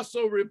lost, he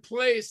also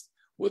replaced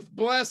with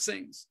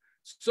blessings.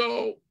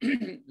 So,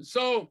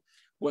 so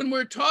when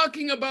we're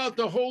talking about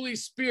the Holy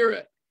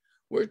Spirit,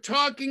 we're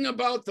talking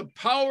about the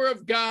power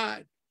of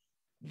God.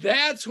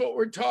 That's what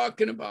we're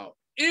talking about.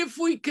 If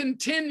we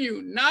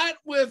continue, not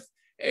with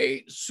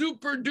a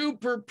super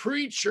duper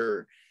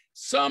preacher,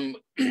 some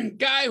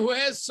guy who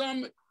has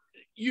some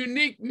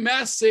unique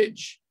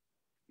message,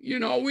 you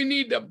know, we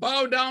need to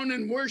bow down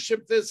and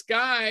worship this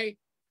guy.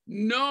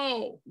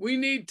 No, we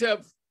need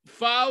to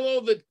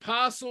follow the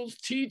apostles'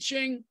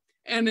 teaching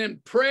and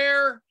in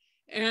prayer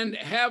and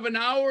have an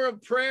hour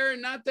of prayer.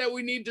 Not that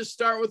we need to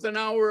start with an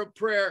hour of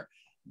prayer,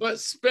 but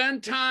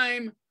spend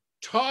time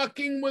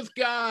talking with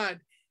God,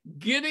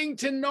 getting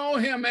to know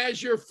him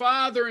as your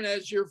father and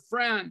as your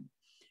friend.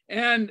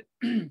 And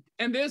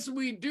as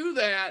we do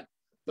that,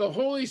 the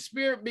Holy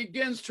Spirit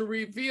begins to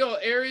reveal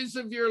areas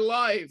of your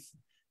life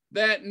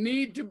that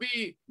need to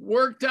be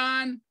worked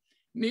on,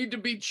 need to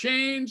be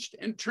changed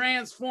and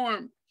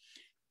transformed.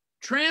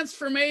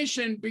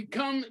 Transformation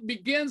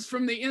begins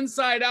from the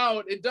inside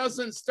out. It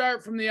doesn't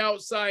start from the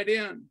outside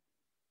in.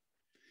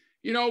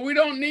 You know, we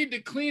don't need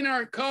to clean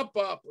our cup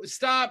up.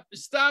 Stop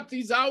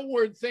these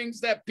outward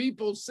things that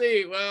people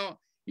say. Well,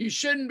 you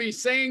shouldn't be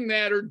saying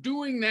that or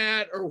doing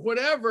that or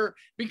whatever,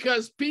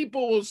 because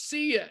people will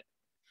see it.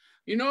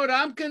 You know what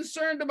I'm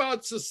concerned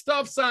about? The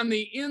stuff's on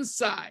the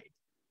inside.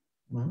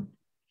 Mm-hmm.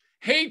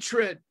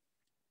 Hatred,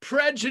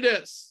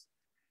 prejudice,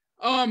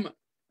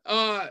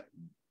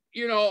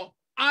 you know,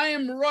 I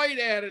am right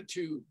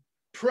attitude,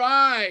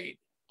 pride,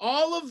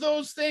 all of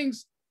those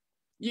things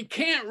you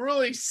can't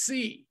really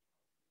see.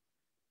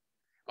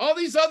 All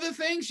these other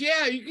things,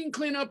 yeah, you can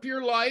clean up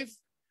your life.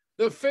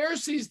 The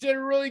Pharisees did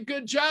a really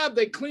good job.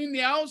 They cleaned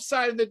the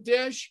outside of the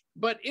dish,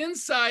 but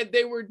inside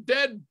they were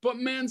dead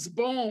men's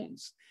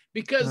bones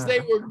because they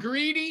were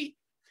greedy,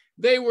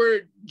 they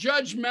were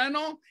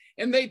judgmental,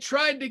 and they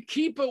tried to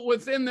keep it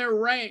within their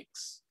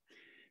ranks.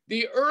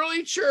 The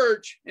early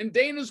church, and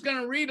Dana's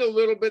going to read a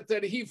little bit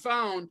that he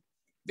found,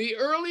 the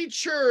early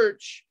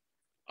church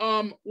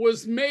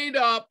was made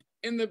up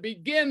in the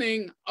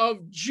beginning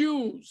of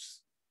Jews.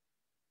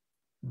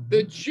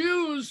 The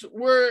Jews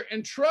were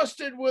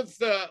entrusted with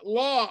the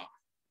law.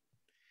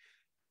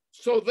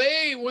 So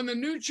when the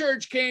new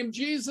church came,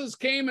 Jesus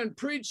came and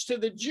preached to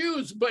the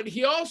Jews, but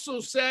he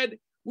also said,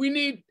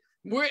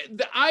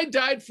 I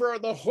died for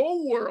the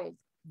whole world.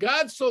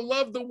 God so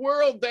loved the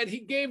world that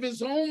he gave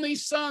his only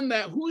son,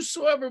 that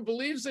whosoever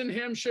believes in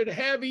him should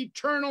have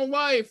eternal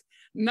life,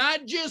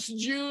 not just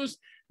Jews,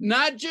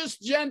 not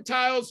just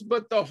Gentiles,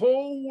 but the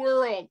whole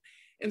world.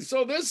 And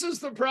so this is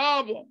the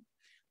problem.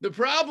 The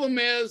problem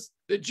is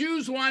the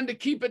Jews wanted to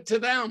keep it to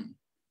them.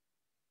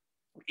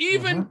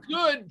 Even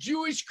good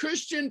Jewish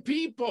Christian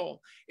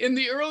people in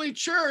the early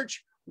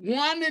church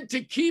wanted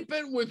to keep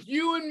it with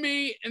you and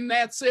me, and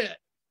that's it.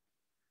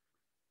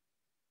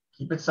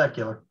 Keep it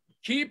secular.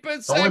 Keep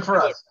it secular. Only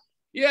for us.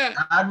 Yeah.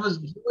 God was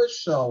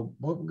Jewish, so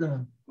we're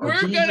gonna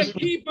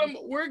keep him.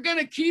 We're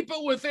gonna keep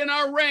it within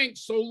our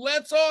ranks. So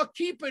let's all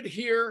keep it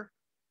here.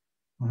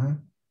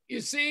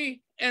 You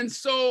see, and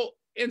so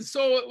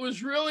it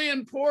was really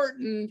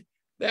important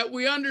that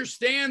we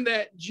understand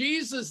that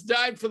Jesus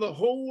died for the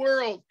whole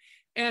world.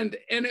 And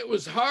it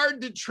was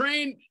hard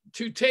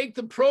to take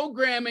the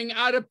programming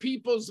out of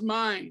people's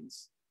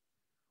minds.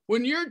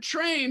 When you're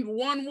trained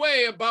one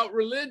way about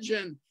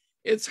religion,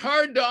 it's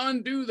hard to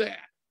undo that.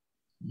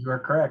 You are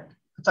correct.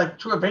 It's like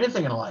true of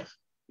anything in life.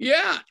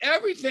 Yeah,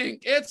 everything.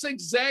 It's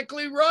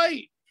exactly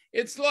right.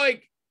 It's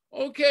like,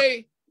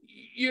 okay,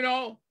 you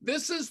know,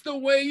 this is the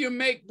way you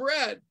make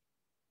bread.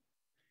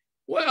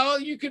 Well,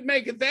 you could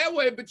make it that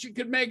way, but you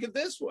could make it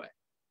this way.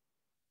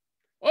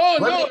 Oh,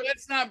 no,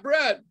 that's not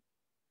bread.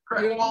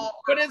 You know, well,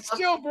 but it's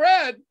still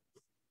bread.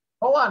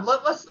 Hold on.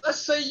 Let's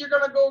say you're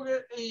going to go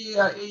get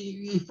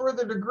a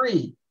further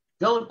degree.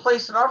 The only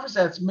place that offers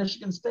that's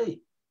Michigan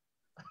State.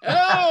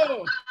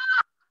 Oh,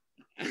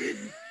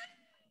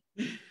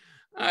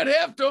 I'd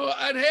had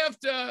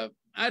a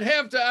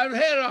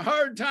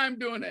hard time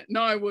doing it.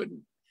 No, I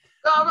wouldn't.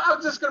 No, I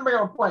was just going to bring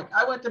up a point.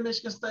 I went to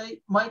Michigan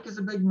State. Mike is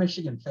a big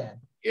Michigan fan.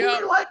 Yeah.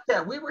 We like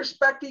that. We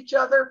respect each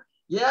other.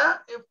 Yeah.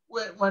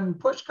 When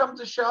push comes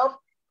to shove,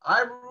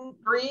 I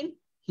root green.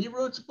 He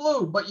roots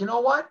blue, but you know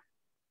what?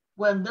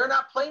 When they're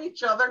not playing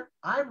each other,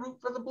 I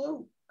root for the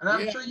blue, and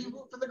I'm sure you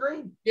root for the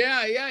green.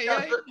 Yeah.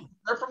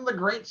 They're from the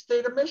great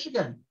state of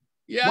Michigan.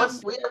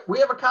 Yes. We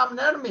have a common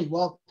enemy.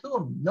 Well, two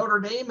of them, Notre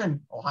Dame and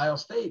Ohio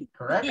State,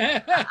 correct?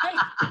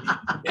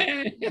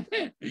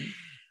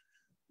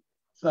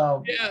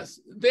 So yes,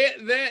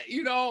 that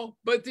you know,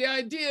 but the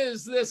idea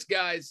is this,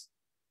 guys.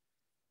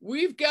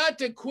 We've got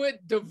to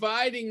quit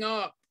dividing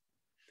up.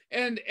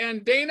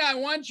 And Dana, I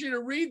want you to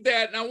read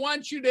that, and I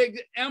want you to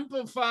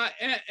amplify,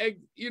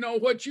 you know,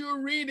 what you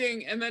were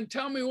reading, and then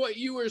tell me what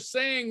you were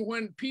saying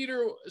when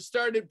Peter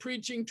started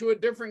preaching to a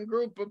different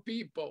group of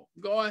people.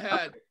 Go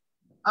ahead. Okay.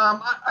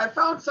 I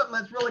found something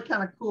that's really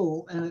kind of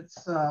cool, and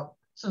it's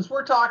since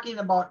we're talking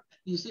about,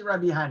 you see right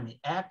behind me,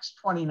 Acts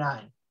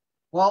 29.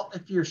 Well,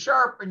 if you're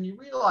sharp and you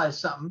realize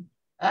something,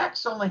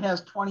 Acts only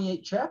has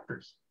 28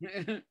 chapters.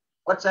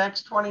 But What's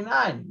Acts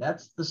 29?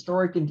 That's the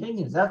story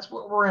continues. That's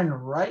what we're in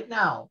right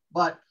now.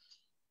 But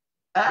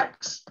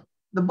Acts,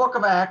 the book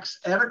of Acts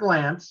at a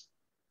glance,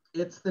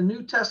 it's the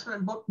New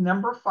Testament book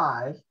number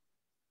 5.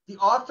 The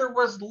author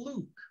was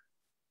Luke,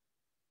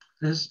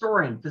 the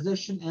historian,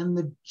 physician, and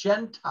the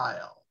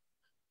Gentile.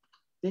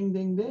 Ding,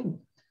 ding, ding.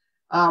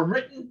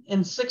 Written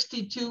in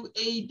 62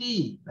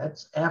 AD.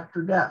 That's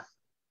after death,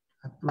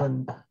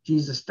 when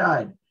Jesus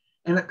died.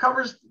 And it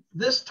covers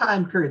this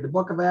time period. The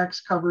book of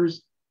Acts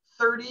covers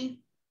 30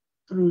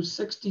 through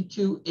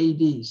 62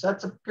 AD. So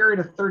that's a period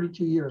of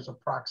 32 years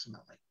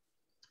approximately.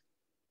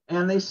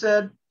 And they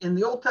said in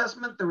the Old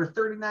Testament, there were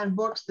 39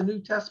 books. The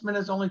New Testament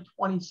is only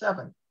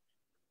 27,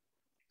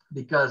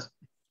 because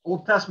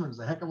Old Testament is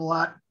a heck of a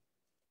lot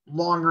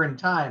longer in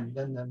time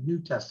than the New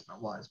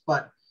Testament was.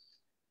 But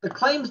the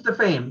claims to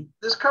fame,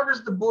 this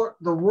covers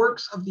the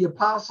works of the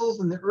apostles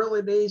in the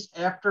early days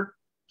after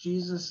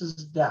Jesus's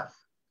death.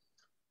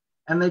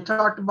 And they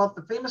talked about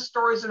the famous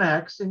stories in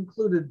Acts,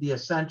 included the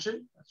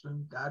ascension. That's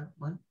when God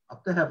went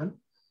up to heaven.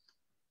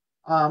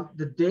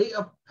 The day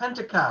of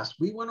Pentecost.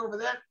 We went over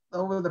that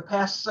over the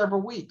past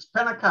several weeks.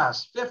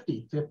 Pentecost,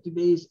 50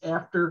 days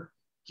after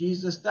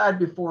Jesus died,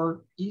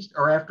 before Easter,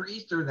 or after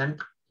Easter, then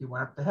he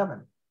went up to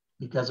heaven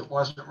because it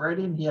wasn't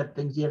ready and he had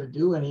things he had to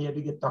do, and he had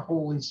to get the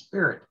Holy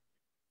Spirit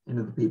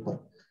into the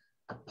people.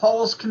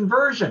 Paul's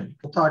conversion.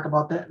 We'll talk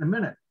about that in a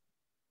minute.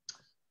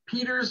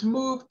 Peter's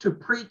move to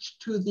preach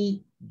to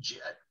the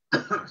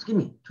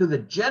to the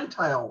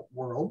Gentile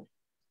world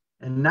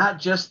and not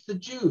just the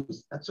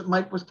Jews. That's what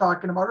Mike was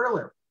talking about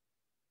earlier.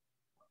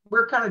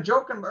 We're kind of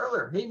joking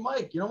earlier. Hey,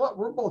 Mike, you know what?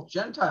 We're both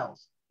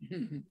Gentiles.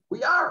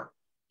 We are.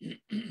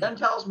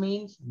 Gentiles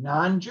means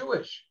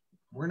non-Jewish.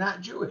 We're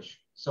not Jewish.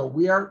 So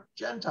we are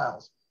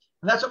Gentiles.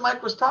 And that's what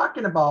Mike was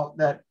talking about,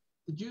 that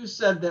the Jews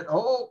said that,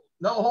 oh,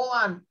 no, hold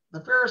on,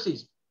 the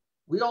Pharisees,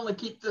 we only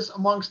keep this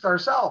amongst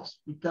ourselves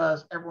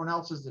because everyone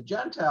else is a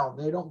Gentile.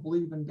 They don't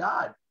believe in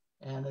God.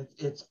 And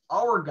it's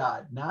our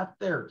God, not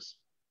theirs.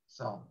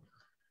 So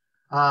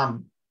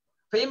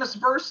famous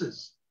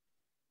verses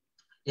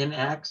in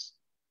Acts.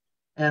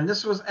 And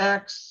this was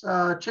Acts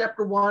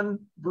chapter 1,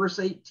 verse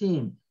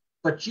 18.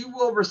 But you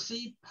will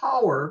receive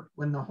power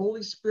when the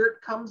Holy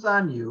Spirit comes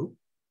on you,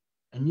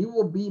 and you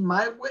will be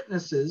my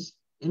witnesses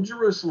in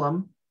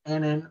Jerusalem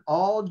and in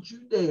all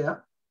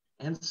Judea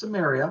and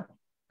Samaria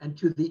and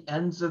to the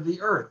ends of the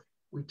earth.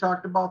 We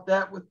talked about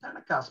that with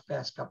Pentecost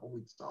past couple of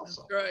weeks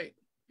also. That's right.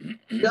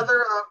 The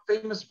other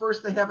famous verse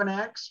they have in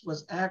Acts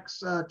was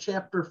Acts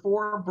chapter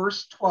 4,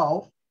 verse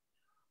 12.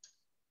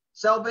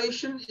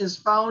 Salvation is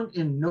found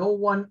in no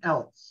one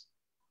else,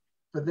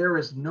 for there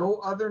is no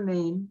other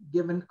name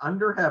given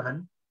under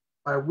heaven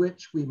by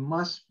which we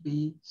must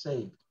be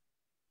saved.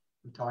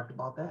 We talked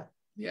about that.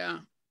 Yeah.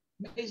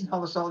 Amazing how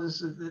this all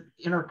this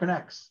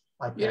interconnects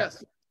like that.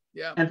 Yes.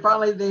 Yeah. And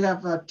finally, they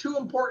have 2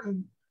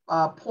 important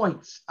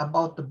points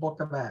about the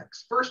book of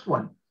Acts. First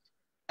one,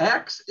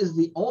 Acts is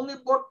the only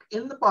book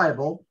in the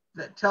Bible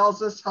that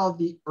tells us how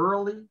the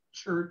early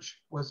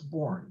church was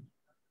born.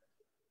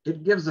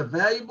 It gives a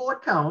valuable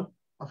account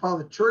of how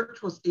the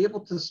church was able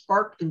to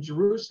spark in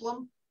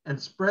Jerusalem and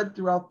spread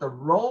throughout the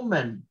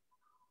Roman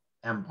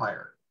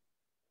Empire.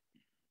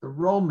 The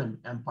Roman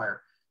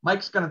Empire.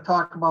 Mike's going to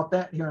talk about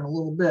that here in a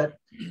little bit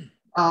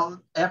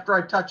after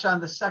I touch on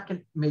the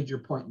second major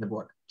point in the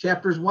book.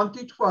 Chapters 1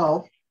 through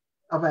 12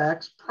 of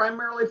Acts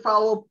primarily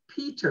follow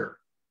Peter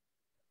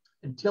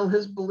until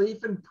his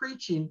belief in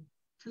preaching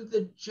to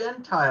the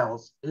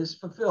Gentiles is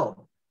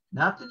fulfilled.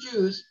 Not the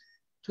Jews,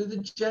 to the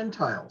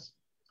Gentiles.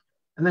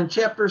 And then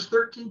chapters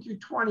 13 through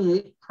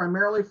 28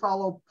 primarily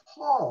follow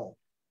Paul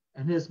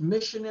and his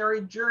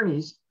missionary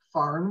journeys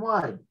far and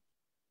wide.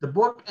 The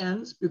book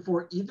ends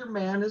before either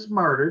man is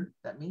martyred,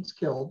 that means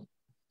killed,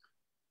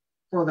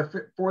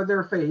 for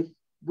their faith,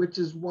 which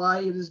is why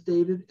it is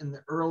dated in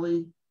the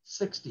early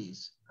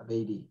 60s of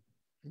AD.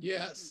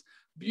 Yes,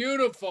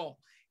 beautiful.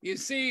 You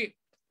see,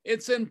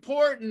 it's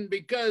important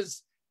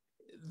because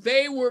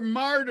they were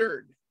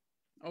martyred,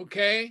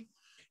 okay?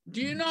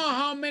 Do you know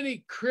how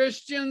many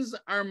Christians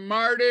are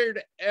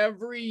martyred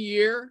every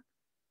year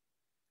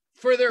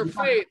for their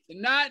faith?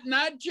 Not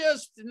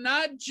just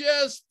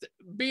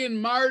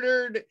being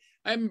martyred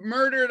and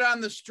murdered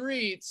on the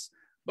streets,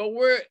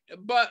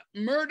 but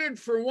murdered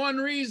for one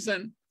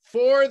reason,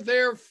 for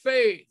their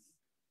faith.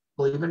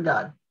 Believe in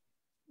God.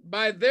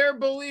 By their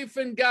belief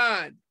in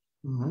God.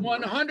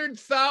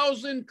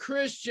 100,000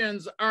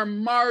 Christians are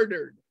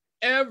martyred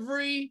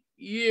every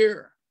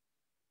year.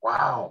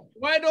 Wow.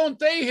 Why don't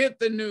they hit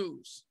the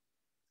news?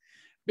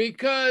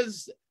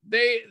 Because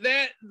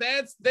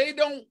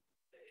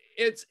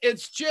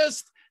it's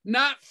just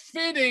not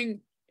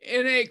fitting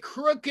in a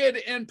crooked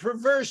and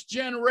perverse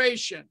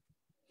generation.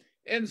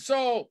 And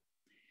so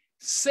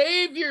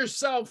save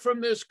yourself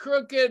from this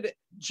crooked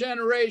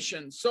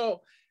generation.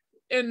 So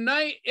in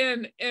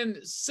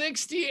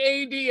 60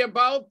 AD,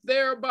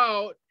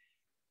 thereabout,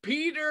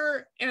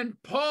 Peter and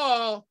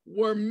Paul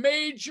were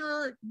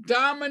major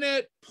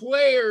dominant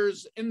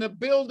players in the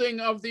building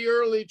of the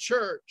early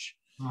church.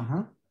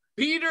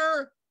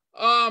 Peter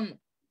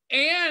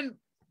And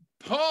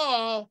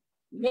Paul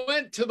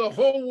went to the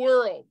whole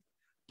world.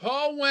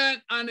 Paul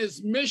went on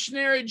his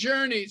missionary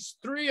journeys,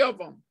 3 of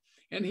them,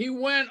 and he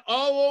went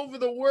all over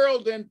the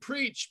world and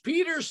preached.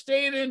 Peter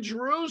stayed in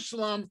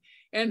Jerusalem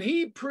and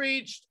he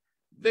preached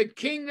the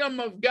kingdom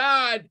of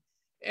God.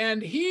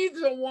 And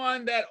he's the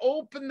one that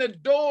opened the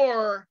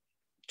door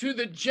to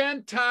the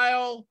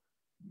Gentile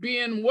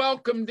being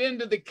welcomed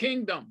into the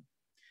kingdom.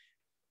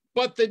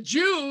 But the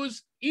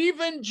Jews,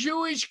 even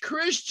Jewish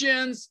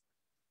Christians,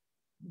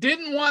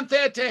 didn't want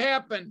that to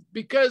happen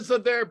because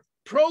of their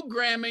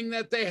programming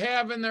that they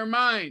have in their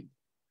mind.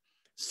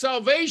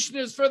 Salvation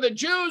is for the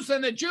Jews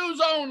and the Jews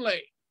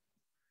only.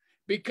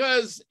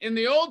 Because in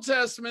the Old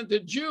Testament, the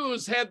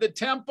Jews had the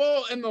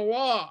temple and the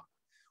law.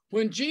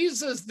 When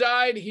Jesus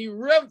died, he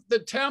ripped the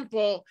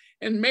temple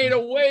and made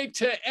a way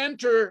to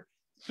enter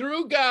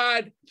through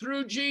God,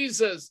 through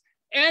Jesus.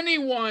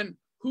 Anyone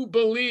who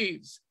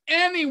believes,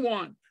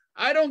 anyone,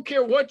 I don't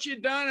care what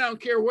you've done, I don't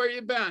care where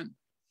you've been.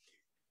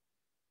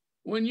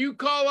 When you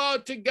call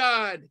out to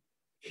God,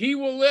 he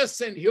will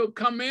listen. He'll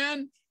come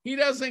in. He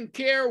doesn't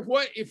care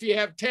what, if you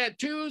have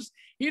tattoos,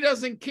 he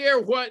doesn't care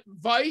what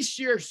vice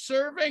you're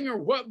serving or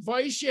what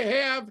vice you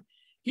have.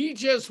 He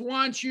just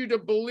wants you to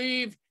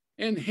believe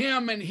in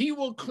him and he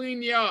will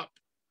clean you up.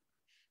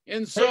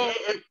 And so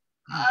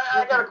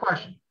I got a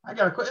question.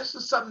 This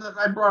is something that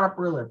I brought up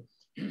earlier.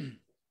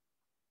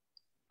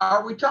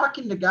 Are we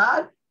talking to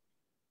God?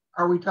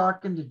 Are we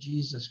talking to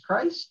Jesus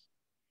Christ?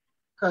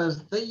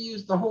 Because they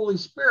use the Holy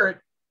Spirit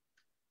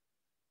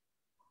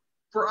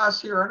for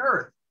us here on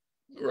earth.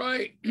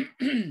 Right.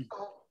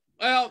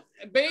 Well,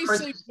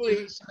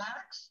 basically,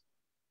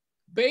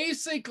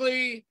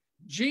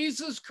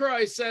 Jesus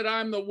Christ said,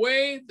 I'm the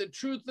way, the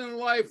truth, and the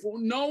life.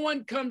 No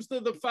one comes to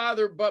the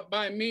Father but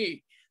by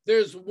me.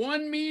 There's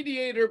one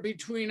mediator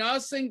between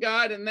us and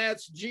God, and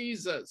that's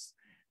Jesus.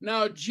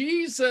 Now,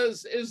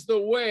 Jesus is the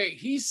way.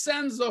 He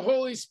sends the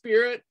Holy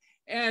Spirit,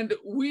 and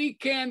we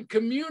can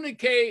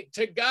communicate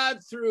to God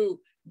through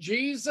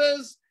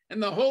Jesus,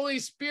 and the Holy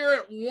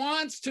Spirit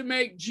wants to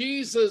make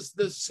Jesus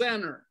the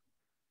center.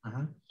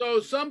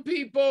 So some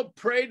people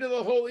pray to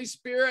the Holy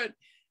Spirit.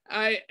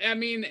 I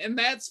mean, and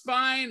that's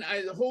fine.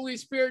 The Holy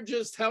Spirit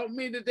just helped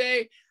me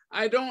today.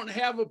 I don't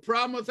have a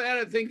problem with that.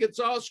 I think it's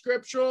all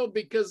scriptural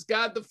because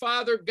God the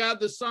Father,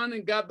 God the Son,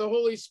 and God the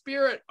Holy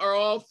Spirit are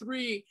all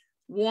 3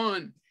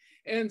 one.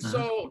 And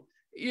so,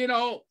 you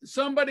know,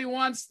 somebody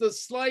wants to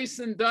slice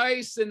and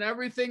dice and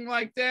everything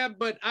like that.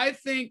 But I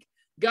think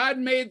God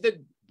made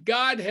the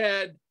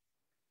Godhead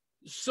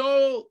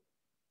so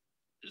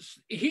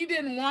he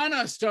didn't want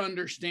us to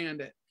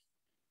understand it.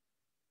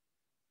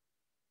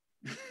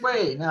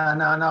 Wait,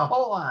 no,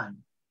 hold on.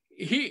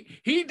 He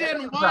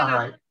didn't want it.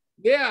 Right.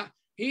 Yeah,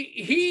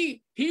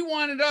 he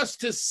wanted us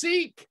to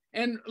seek,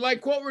 and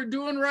like what we're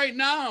doing right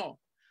now.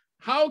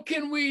 How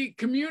can we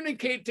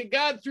communicate to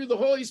God through the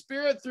Holy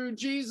Spirit, through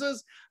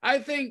Jesus? I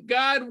think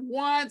God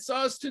wants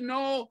us to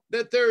know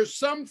that there are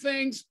some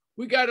things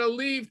we got to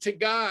leave to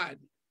God.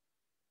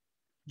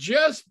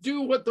 Just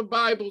do what the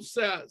Bible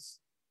says.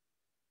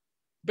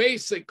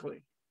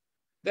 Basically,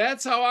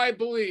 that's how I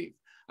believe.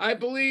 I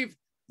believe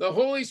the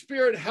Holy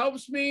Spirit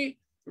helps me,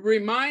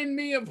 remind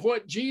me of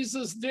what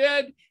Jesus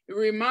did. It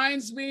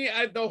reminds me,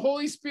 the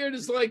Holy Spirit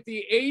is like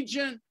the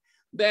agent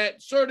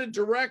that sort of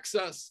directs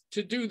us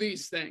to do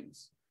these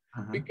things.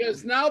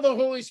 Because now the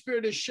Holy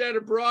Spirit is shed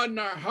abroad in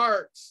our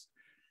hearts.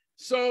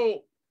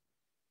 So,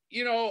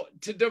 you know,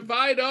 to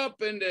divide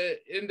up and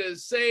to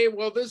say,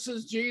 well, this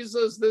is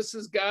Jesus, this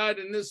is God,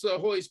 and this is the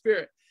Holy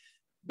Spirit.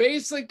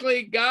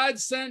 Basically, God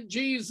sent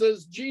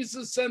Jesus,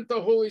 Jesus sent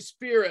the Holy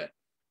Spirit.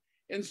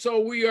 And so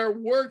we are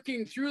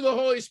working through the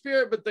Holy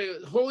Spirit, but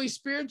the Holy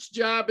Spirit's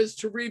job is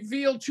to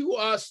reveal to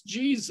us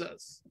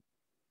Jesus.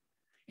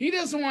 He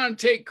doesn't want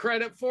to take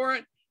credit for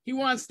it. He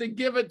wants to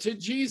give it to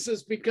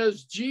Jesus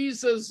because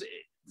Jesus,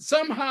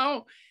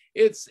 somehow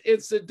it's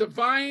a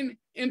divine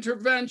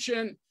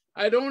intervention.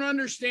 I don't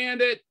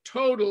understand it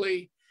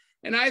totally.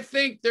 And I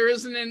think there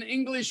isn't an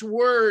English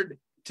word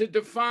to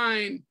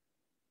define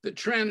the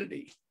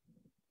Trinity.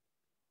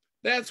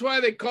 That's why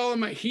they call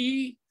him a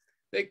he.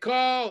 They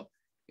call,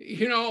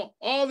 you know,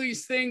 all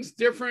these things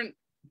different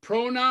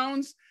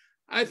pronouns.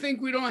 I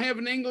think we don't have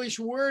an English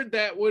word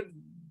that would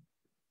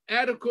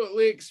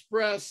adequately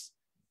express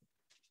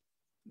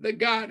the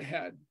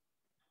Godhead.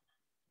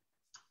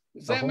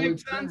 Does that make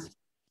sense?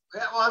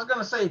 Yeah, well, I was going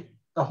to say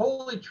the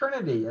Holy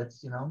Trinity.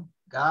 It's, you know,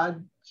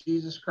 God,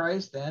 Jesus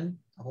Christ, and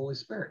the Holy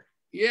Spirit.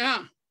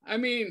 Yeah, I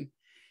mean,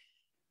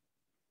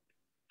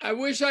 I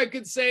wish I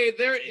could say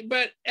there,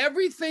 but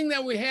everything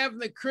that we have in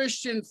the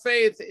Christian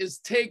faith is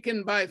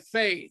taken by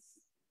faith.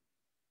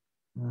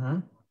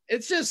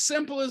 It's just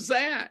simple as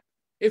that.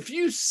 If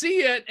you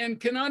see it and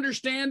can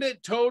understand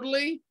it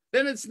totally,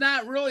 then it's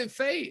not really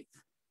faith.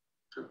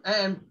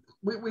 And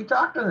we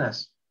talked on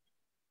this.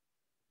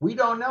 We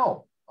don't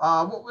know.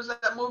 What was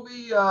that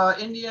movie,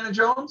 Indiana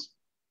Jones?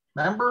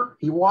 Remember?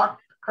 He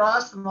walked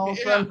across and all of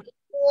a sudden,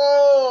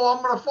 whoa,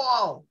 I'm going to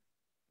fall.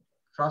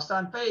 Trust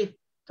on faith.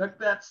 took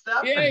that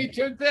step. Yeah, he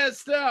took that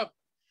step.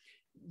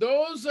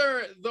 Those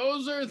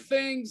are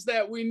things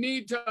that we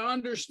need to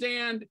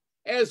understand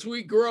as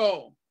we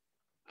grow.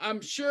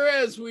 I'm sure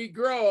as we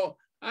grow,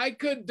 I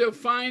could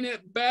define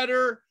it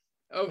better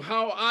of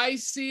how I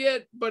see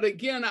it, but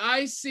again,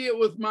 I see it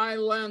with my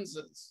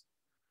lenses.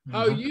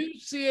 How you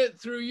see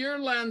it through your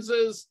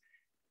lenses.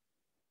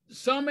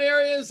 Some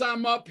areas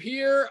I'm up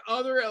here,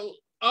 other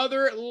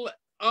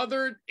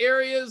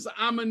areas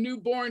I'm a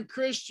newborn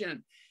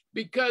Christian,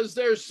 because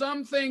there's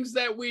some things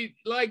that we,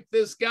 like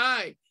this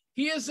guy,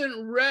 he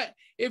isn't ready.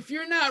 If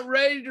you're not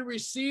ready to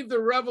receive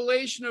the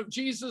revelation of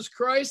Jesus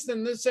Christ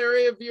in this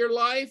area of your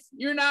life,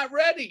 you're not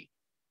ready.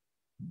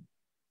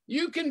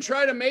 You can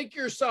try to make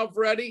yourself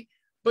ready,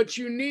 but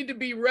you need to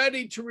be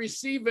ready to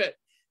receive it.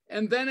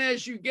 And then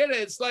as you get it,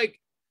 it's like,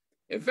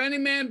 if any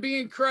man be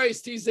in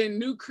Christ, he's a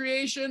new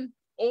creation.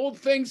 Old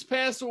things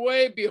pass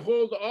away.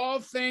 Behold, all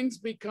things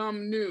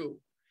become new.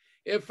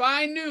 If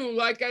I knew,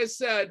 like I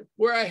said,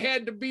 where I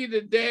had to be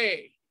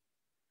today,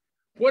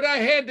 what I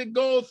had to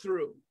go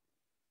through,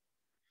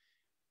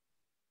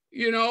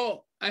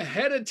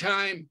 ahead of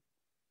time,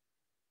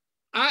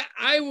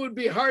 I would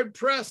be hard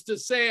pressed to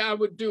say I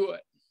would do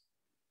it.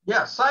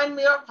 Yeah, sign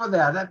me up for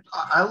that.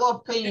 I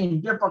love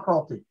pain,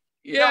 difficulty.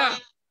 Yeah.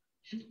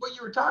 And what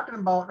you were talking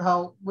about,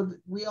 how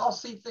we all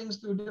see things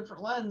through a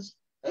different lens.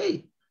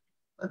 Hey,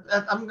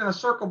 I'm going to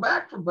circle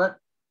back for a bit.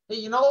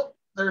 Hey,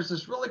 there's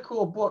this really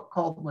cool book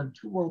called When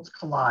Two Worlds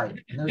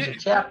Collide. And there's a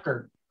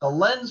chapter, the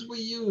lens we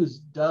use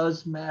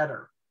does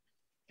matter.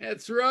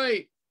 That's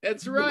right.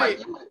 That's right.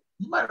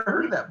 You might have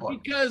heard of that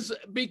book.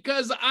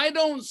 Because I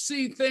don't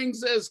see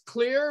things as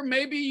clear.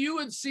 Maybe you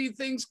would see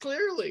things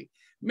clearly.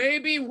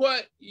 Maybe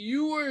what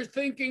you were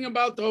thinking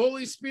about the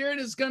Holy Spirit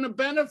is going to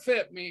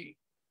benefit me.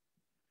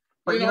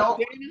 But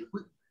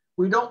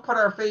we don't put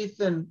our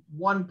faith in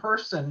one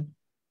person.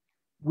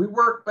 We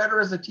work better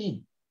as a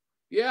team.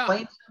 Yeah.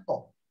 Plain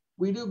simple.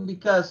 We do,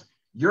 because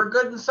you're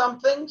good in some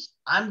things.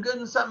 I'm good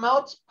in something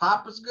else.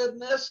 Papa's good in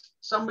this.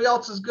 Somebody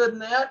else is good in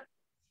that.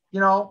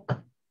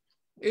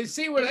 You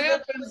see, what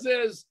happens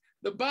is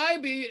the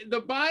body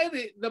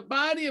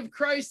of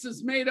Christ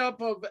is made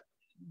up of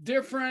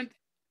different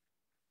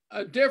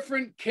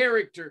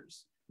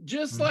characters,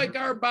 just like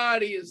our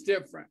body is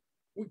different.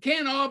 We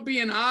can't all be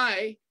an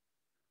eye.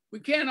 We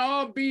can't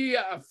all be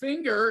a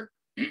finger.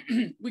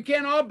 We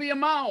can't all be a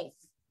mouth.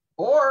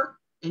 Or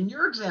in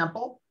your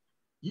example,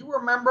 you were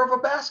a member of a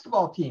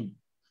basketball team,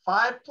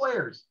 5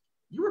 players.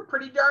 You were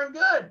pretty darn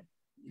good.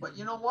 But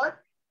you know what?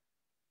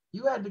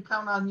 You had to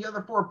count on the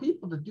other 4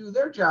 people to do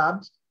their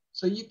jobs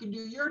so you could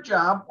do your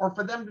job, or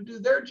for them to do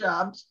their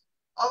jobs.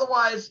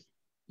 Otherwise,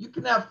 you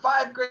can have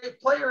 5 great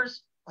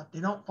players, but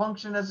they don't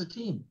function as a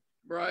team.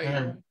 Right.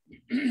 And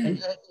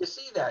you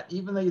see that,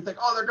 even though you think,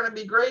 oh, they're going to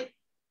be great,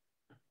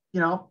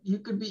 you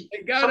could be.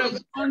 You got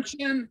to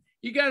function.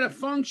 You got to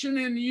function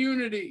in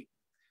unity.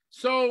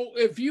 So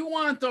if you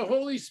want the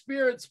Holy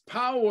Spirit's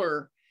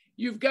power,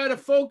 you've got to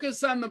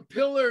focus on the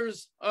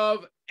pillars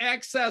of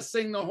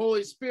accessing the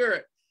Holy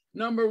Spirit.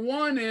 Number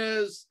 1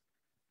 is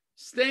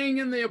staying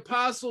in the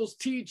apostles'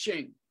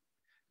 teaching.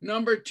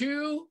 Number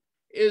 2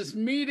 is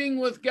meeting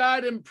with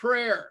God in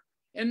prayer,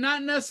 and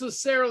not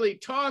necessarily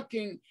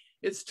talking.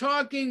 It's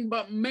talking,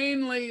 but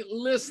mainly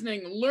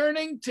listening,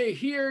 learning to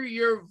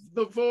hear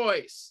the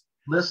voice.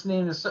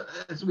 Listening,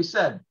 as we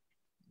said,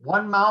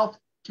 1 mouth,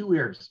 2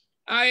 ears.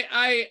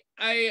 A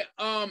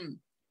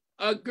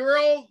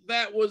girl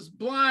that was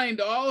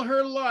blind all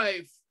her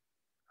life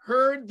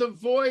heard the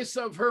voice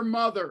of her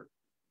mother.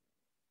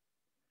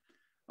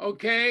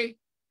 Okay,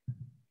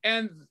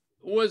 and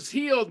was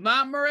healed,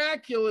 not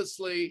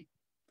miraculously,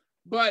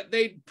 but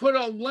they put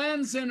a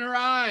lens in her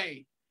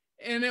eye,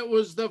 and it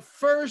was the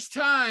first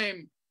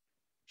time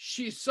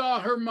she saw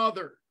her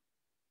mother.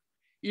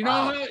 Do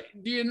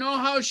you know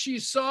how she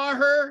saw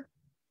her?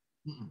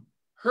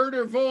 Heard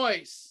her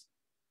voice.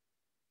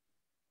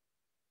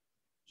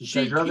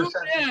 She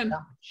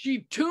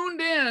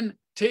tuned in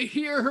to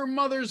hear her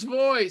mother's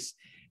voice,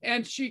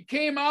 and she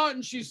came out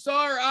and she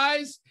saw her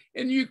eyes,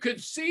 and you could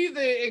see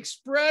the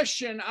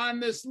expression on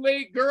this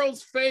late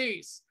girl's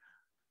face,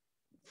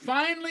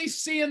 finally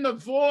seeing the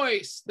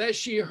voice that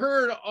she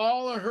heard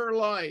all of her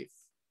life.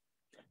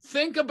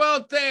 Think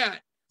about that.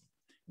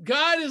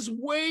 God is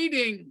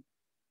waiting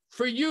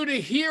for you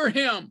to hear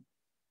him.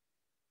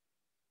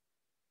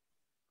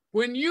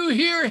 When you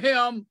hear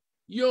him,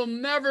 you'll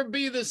never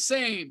be the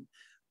same.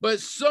 But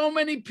so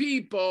many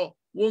people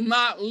will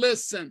not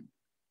listen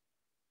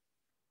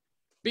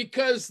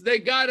because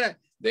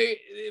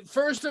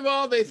first of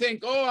all, they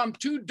think, oh, I'm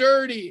too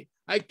dirty.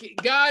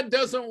 God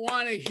doesn't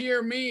want to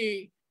hear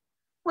me.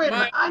 Wait a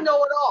minute, I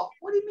know it all.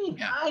 What do you mean?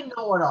 Yeah. I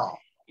know it all.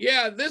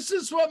 Yeah, this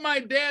is what my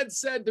dad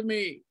said to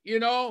me.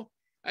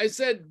 I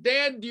said,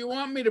 Dad, do you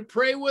want me to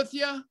pray with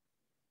you?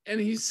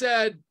 And he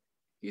said,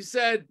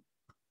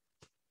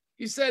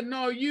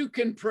 no, you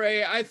can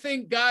pray. I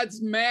think God's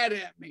mad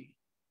at me.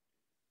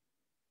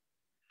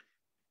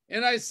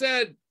 And I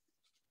said,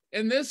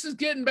 and this is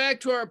getting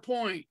back to our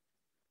point.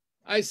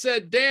 I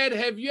said, Dad,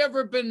 have you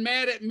ever been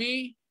mad at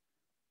me?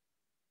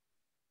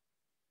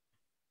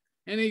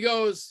 And he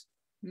goes,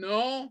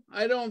 no,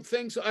 I don't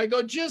think so. I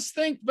go, just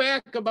think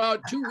back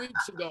about 2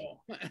 weeks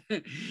ago.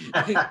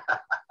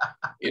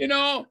 You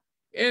know,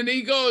 and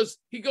he goes,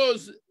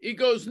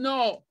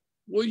 no,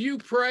 will you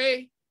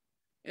pray?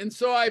 And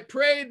so I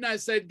prayed and I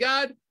said,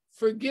 God,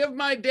 forgive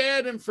my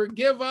dad and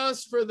forgive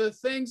us for the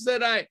things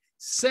that I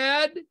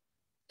said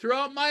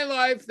throughout my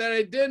life that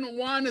I didn't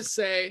want to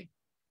say,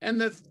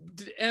 and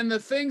the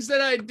things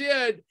that I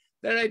did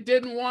that I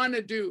didn't want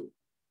to do.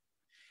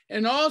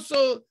 And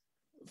also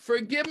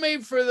forgive me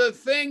for the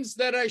things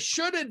that I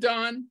should have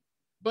done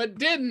but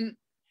didn't,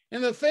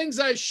 and the things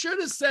I should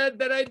have said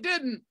that I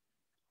didn't,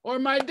 or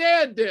my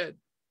dad did.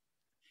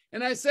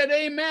 And I said,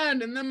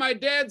 amen. And then my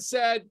dad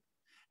said,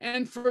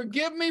 and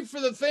forgive me for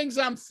the things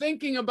I'm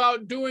thinking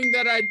about doing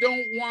that I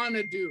don't want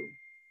to do.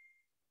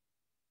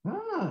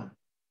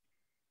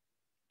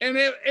 And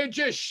it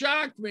just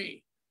shocked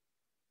me.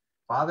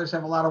 Fathers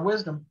have a lot of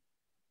wisdom.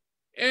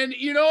 And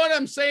you know what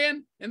I'm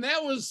saying? And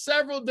that was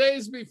several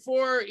days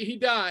before he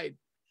died.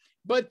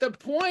 But the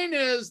point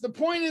is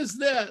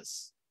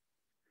this.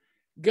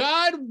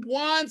 God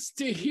wants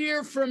to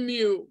hear from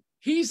you.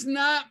 He's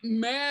not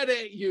mad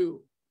at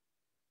you.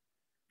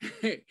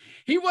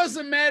 He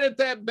wasn't mad at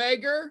that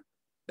beggar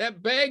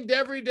that begged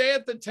every day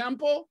at the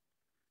temple.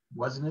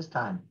 Wasn't his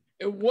time.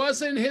 It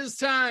wasn't his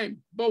time.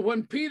 But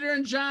when Peter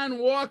and John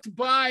walked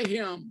by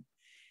him,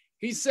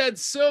 he said,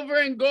 silver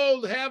and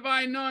gold have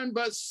I none,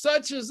 but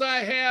such as I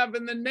have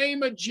in the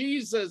name of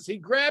Jesus. He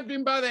grabbed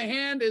him by the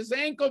hand. His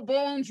ankle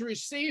bones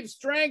received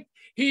strength.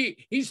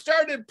 He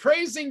started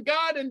praising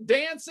God and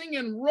dancing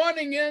and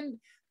running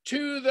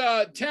into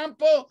the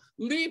temple,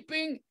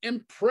 leaping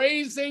and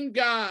praising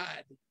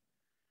God.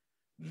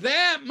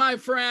 That, my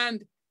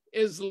friend,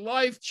 is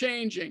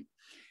life-changing.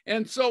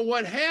 And so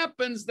what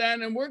happens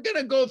then, and we're going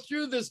to go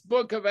through this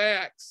book of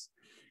Acts,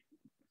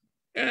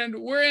 and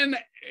we're in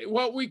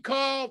what we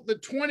call the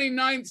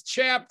 29th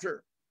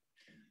chapter.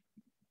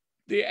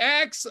 The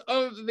Acts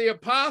of the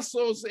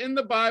Apostles in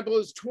the Bible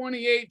is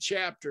 28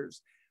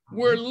 chapters.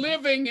 We're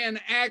living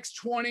in Acts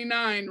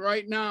 29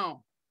 right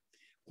now.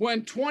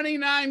 When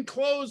 29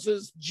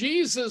 closes,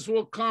 Jesus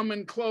will come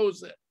and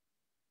close it.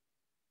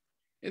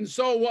 And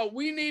so what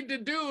we need to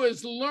do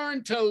is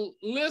learn to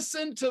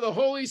listen to the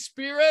Holy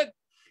Spirit,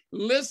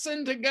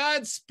 listen to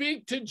God,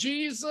 speak to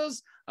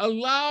Jesus,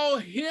 allow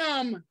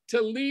him to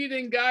lead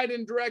and guide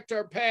and direct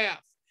our path.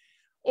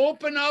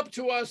 Open up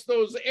to us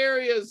those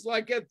areas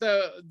like at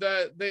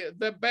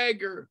the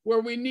beggar where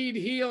we need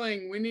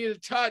healing, we need a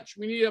touch,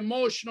 we need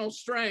emotional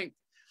strength.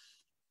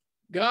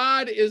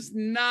 God is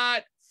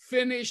not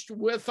finished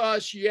with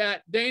us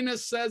yet. Dana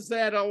says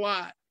that a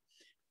lot.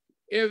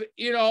 If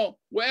you know,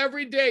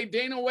 every day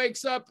Dana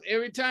wakes up,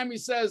 every time he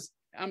says,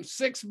 I'm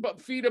 6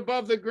 feet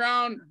above the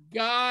ground,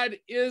 God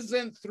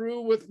isn't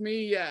through with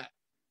me yet.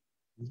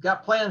 He's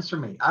got plans for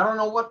me. I don't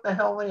know what the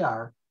hell they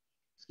are.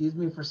 Excuse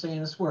me for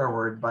saying a swear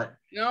word, but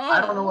no. I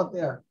don't know what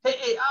they are.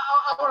 Hey,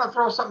 I want to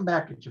throw something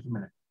back at you for a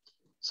minute.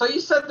 So you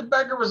said the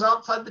beggar was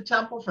outside the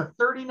temple for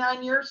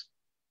 39 years?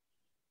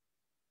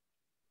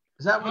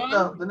 Is that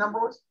what the number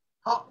was?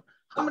 How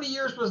many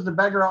years was the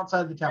beggar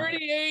outside the temple?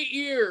 38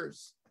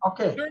 years.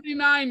 Okay.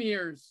 39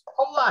 years.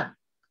 Hold on.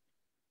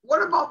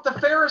 What about the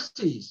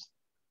Pharisees?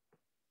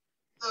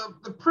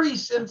 The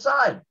priests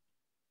inside?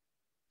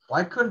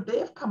 Why couldn't they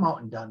have come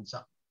out and done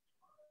something?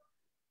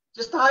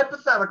 Just a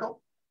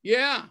hypothetical.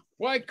 Yeah.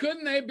 Why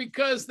couldn't they?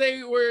 Because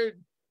they were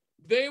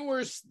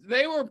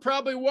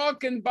probably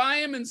walking by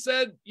him and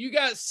said, you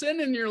got sin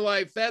in your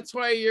life. That's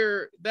why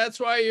you're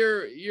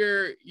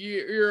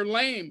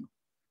lame.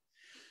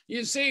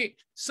 You see,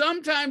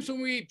 sometimes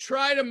when we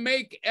try to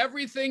make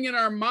everything in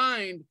our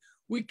mind,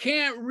 we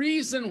can't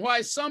reason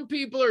why some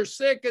people are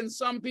sick and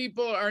some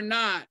people are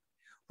not.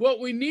 What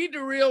we need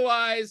to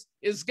realize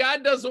is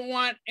God doesn't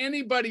want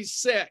anybody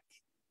sick.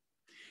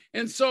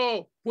 And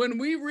so when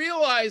we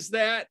realize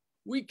that,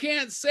 we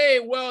can't say,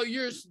 well,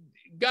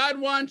 God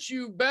wants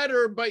you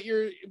better, but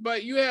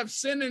you have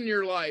sin in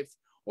your life,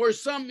 or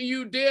something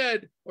you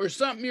did, or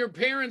something your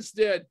parents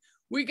did.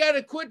 We got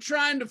to quit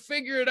trying to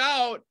figure it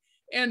out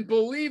and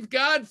believe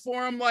God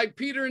for them, like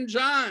Peter and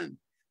John.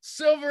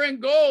 Silver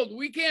and gold,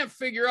 we can't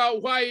figure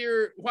out why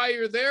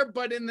you're there,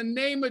 but in the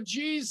name of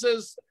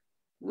Jesus,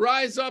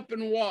 rise up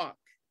and walk.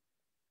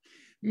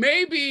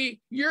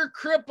 Maybe you're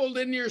crippled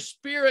in your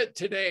spirit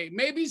today.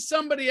 Maybe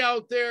somebody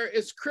out there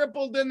is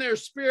crippled in their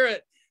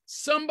spirit.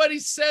 Somebody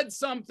said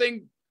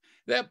something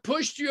that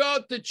pushed you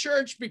out the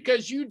church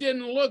because you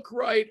didn't look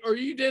right or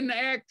you didn't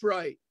act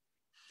right.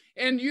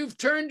 And you've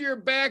turned your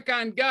back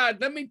on God.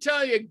 Let me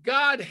tell you,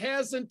 God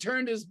hasn't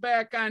turned his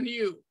back on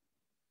you.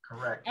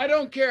 Correct. I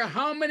don't care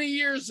how many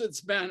years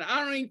it's been.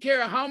 I don't even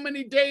care how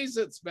many days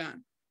it's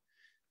been.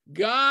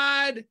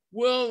 God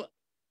will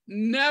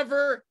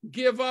never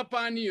give up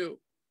on you.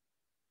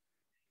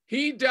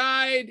 He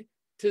died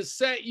to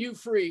set you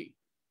free.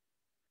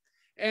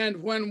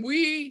 And when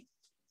we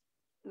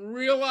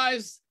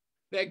realize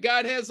that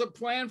God has a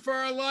plan for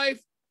our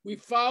life, we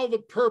follow the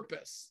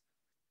purpose,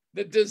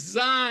 the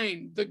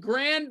design, the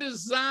grand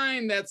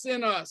design that's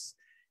in us.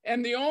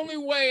 And the only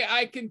way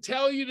I can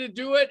tell you to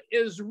do it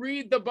is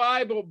read the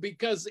Bible,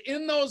 because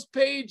in those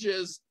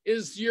pages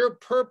is your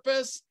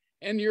purpose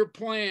and your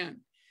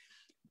plan.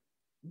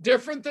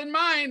 Different than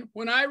mine.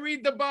 When I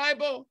read the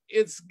Bible,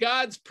 it's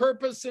God's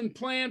purpose and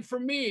plan for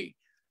me.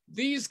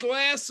 These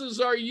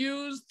glasses are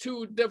used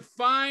to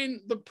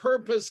define the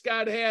purpose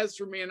God has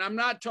for me. And I'm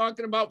not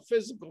talking about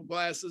physical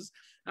glasses.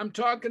 I'm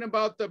talking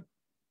about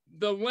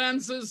the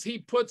lenses he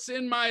puts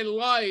in my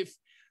life.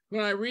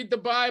 When I read the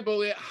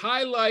Bible, it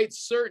highlights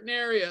certain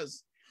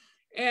areas.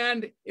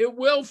 And it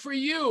will for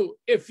you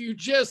if you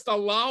just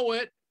allow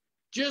it.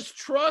 Just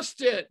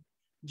trust it.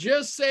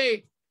 Just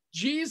say,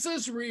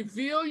 Jesus,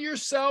 reveal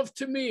yourself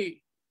to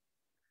me.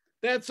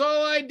 That's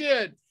all I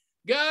did.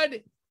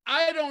 God,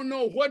 I don't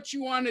know what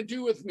you want to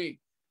do with me.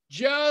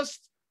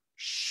 Just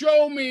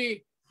show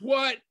me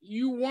what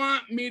you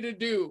want me to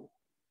do.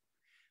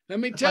 Let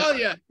me tell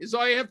you, is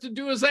all you have to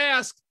do is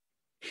ask.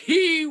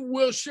 He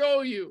will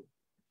show you.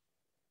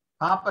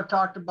 Papa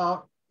talked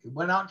about, he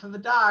went out to the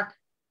dock.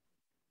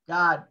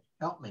 God,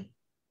 help me.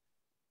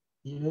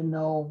 He didn't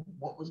know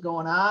what was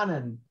going on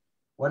and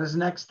what his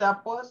next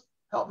step was.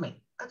 Help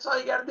me. That's all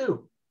you got to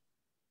do.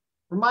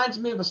 Reminds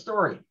me of a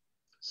story.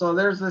 So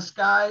there's this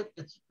guy,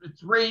 it's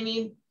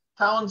raining,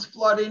 town's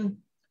flooding,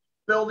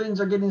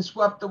 buildings are getting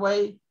swept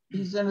away.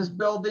 He's in his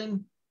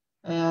building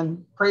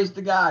and prays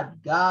to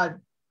God. God,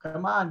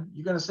 come on,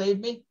 you going to save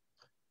me?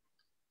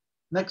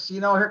 Next thing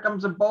you know, here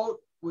comes a boat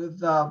with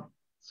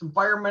some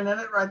firemen in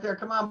it right there.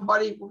 Come on,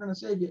 buddy, we're going to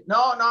save you.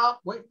 No,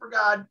 wait for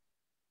God.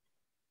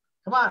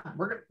 Come on,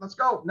 let's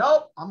go.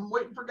 Nope, I'm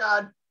waiting for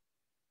God.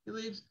 He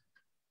leaves.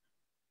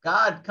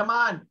 God, come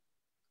on.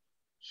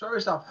 Show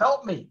yourself.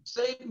 Help me.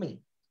 Save me.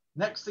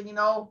 Next thing you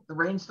know, the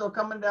rain's still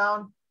coming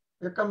down.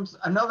 Here comes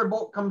another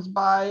boat comes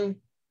by,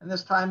 and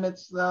this time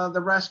it's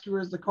the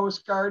rescuers, the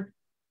Coast Guard.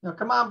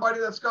 Come on,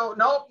 buddy, let's go.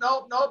 Nope.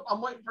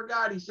 I'm waiting for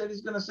God. He said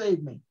he's going to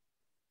save me.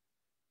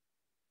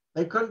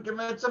 They couldn't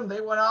convince him.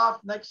 They went off.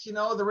 Next,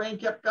 the rain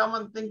kept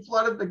coming. Thing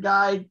flooded. The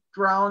guy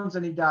drowns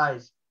and he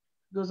dies.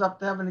 He goes up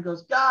to heaven. He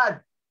goes,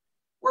 God,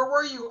 where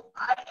were you?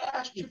 I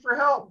asked you for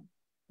help.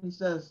 He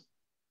says,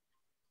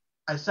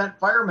 I sent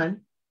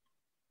firemen.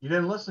 You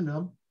didn't listen to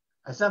them.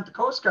 I sent the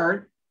Coast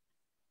Guard.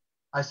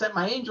 I sent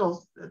my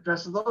angels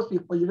dressed as those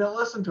people. You didn't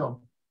listen to them.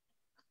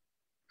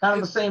 Kind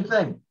of the same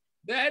thing.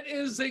 That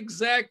is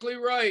exactly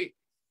right.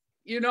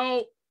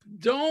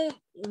 Don't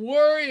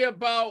worry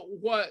about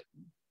what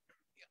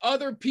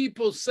other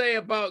people say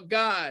about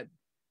God.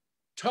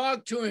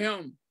 Talk to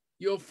him.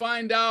 You'll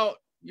find out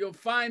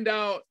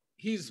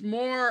he's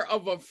more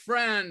of a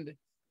friend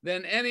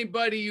than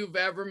anybody you've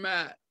ever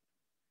met.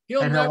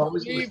 He'll never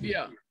leave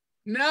you.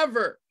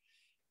 Never.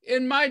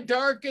 In my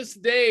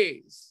darkest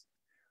days,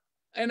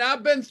 and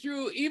I've been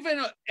through,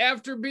 even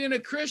after being a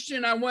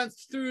Christian, I went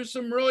through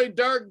some really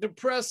dark,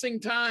 depressing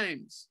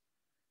times.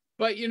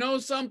 But you know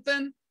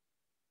something?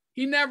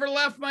 He never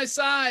left my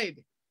side.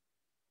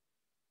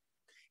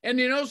 And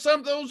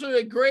those are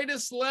the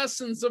greatest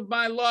lessons of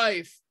my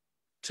life,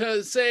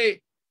 to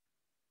say,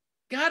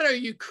 God, are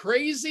you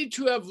crazy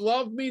to have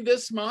loved me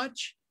this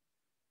much?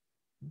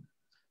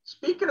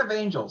 Speaking of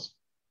angels,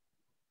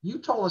 you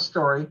told a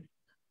story.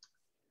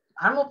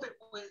 I don't know if it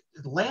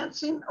was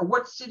Lansing or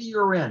what city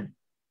you're in.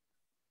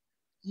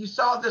 You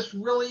saw this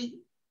really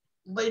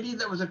lady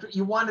that was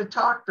you wanted to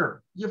talk to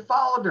her. You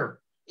followed her.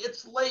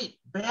 It's late,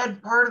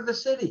 bad part of the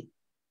city.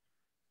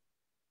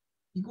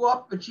 You go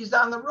up and she's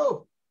on the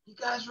roof. You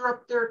guys are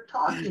up there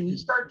talking. You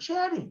start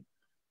chatting.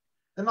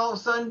 Then all of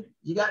a sudden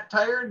you got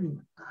tired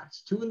and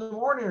it's 2 a.m.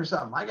 or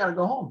something. I got to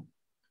go home.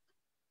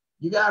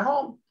 You got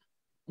home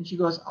and she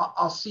goes,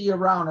 I'll see you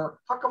around. Or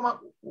how come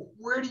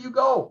where do you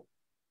go?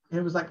 And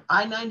it was like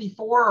I-94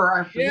 or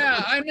I forget.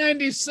 Yeah,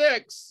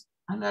 I-96.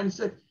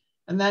 I-96.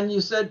 And then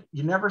you said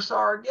you never saw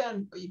her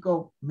again, but you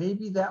go,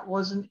 maybe that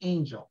was an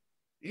angel.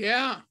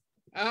 Yeah,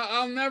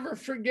 I'll never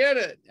forget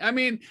it. I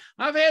mean,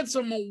 I've had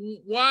some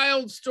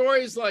wild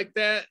stories like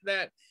that,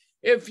 that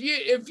if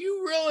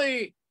you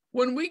really,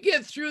 when we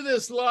get through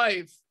this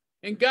life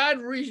and God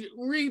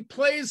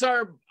replays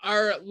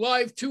our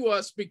life to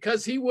us,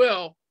 because he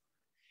will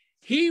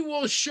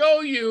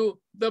show you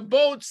the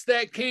boats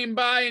that came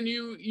by and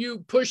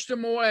you pushed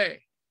them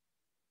away.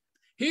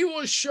 He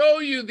will show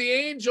you the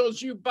angels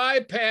you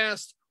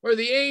bypassed or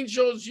the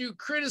angels you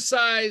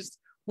criticized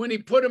when he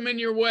put them in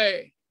your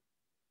way.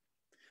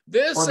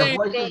 This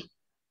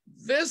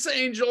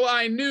angel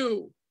I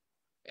knew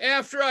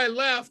after I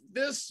left,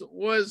 this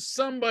was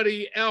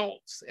somebody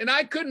else. And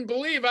I couldn't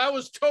believe, I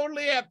was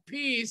totally at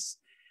peace.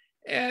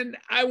 And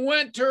I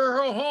went to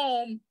her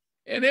home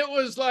and it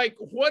was like,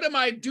 what am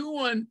I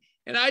doing?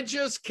 And I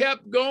just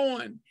kept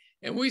going.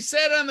 And we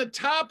sat on the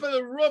top of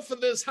the roof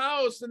of this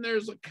house and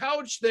there's a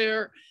couch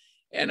there.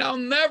 And I'll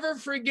never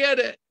forget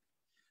it.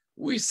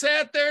 We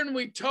sat there and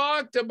we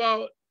talked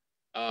about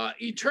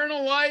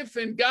eternal life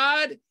and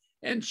God.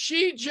 And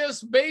she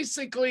just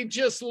basically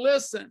just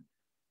listened.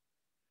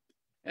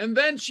 And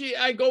then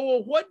I go,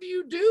 well, what do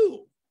you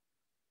do?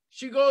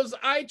 She goes,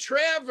 I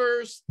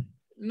traverse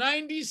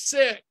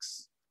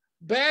 96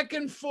 back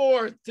and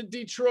forth to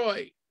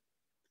Detroit.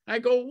 I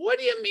go, what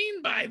do you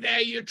mean by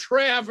that, you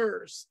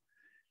Travers?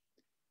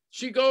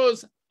 She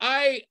goes,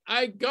 I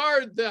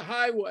guard the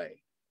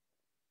highway.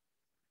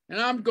 And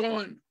I'm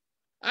going,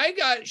 I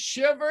got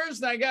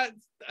shivers. And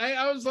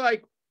I was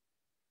like,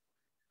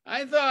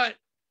 I thought,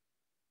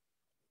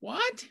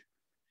 what?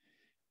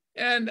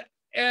 And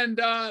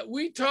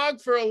we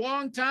talked for a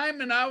long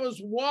time, and I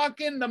was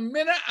walking. The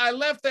minute I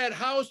left that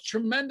house,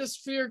 tremendous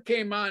fear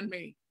came on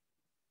me.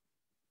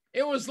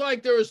 It was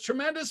like there was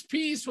tremendous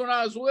peace when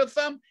I was with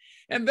them.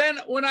 And then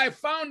when I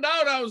found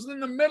out I was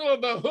in the middle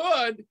of the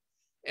hood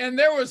and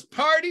there was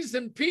parties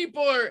and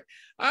people,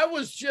 I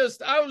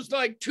was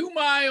like 2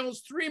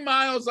 miles, 3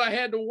 miles. I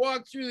had to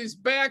walk through these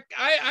back.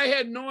 I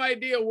had no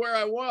idea where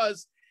I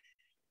was.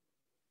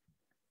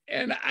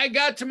 And I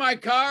got to my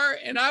car,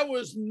 and I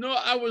was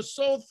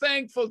so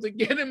thankful to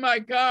get in my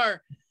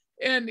car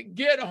and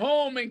get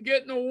home and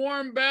get in a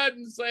warm bed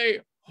and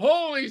say,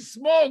 holy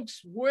smokes,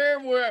 where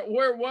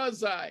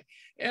was I?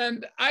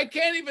 And I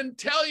can't even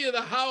tell you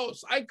the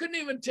house. I couldn't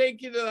even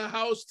take you to the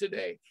house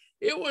today.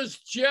 It was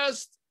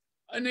just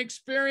an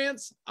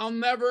experience I'll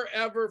never,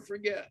 ever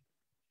forget.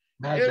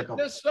 Magical.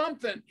 It's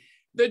something.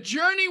 The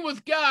journey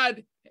with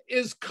God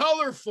is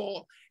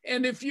colorful.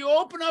 And if you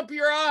open up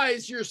your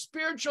eyes, your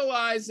spiritual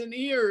eyes and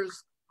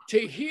ears to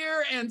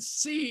hear and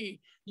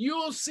see, you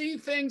will see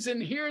things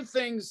and hear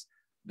things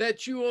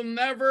that you will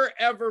never,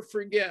 ever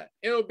forget.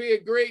 It'll be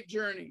a great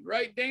journey.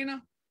 Right,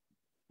 Dana?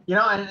 You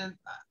know, and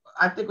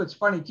I think what's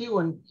funny too,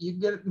 when you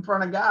get it in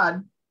front of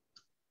God,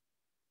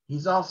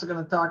 he's also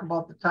going to talk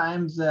about the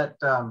times that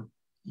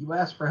you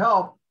asked for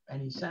help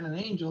and he sent an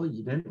angel,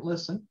 you didn't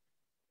listen,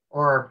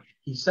 or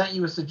he sent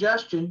you a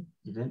suggestion,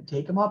 you didn't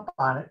take him up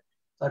on it.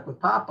 It's like with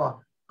Papa,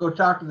 go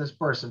talk to this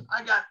person.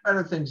 I got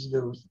better things to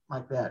do,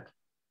 like that.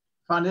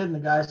 Found it, and the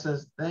guy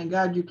says, thank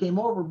God you came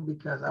over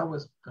because I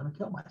was going to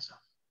kill myself.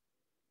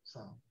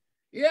 So,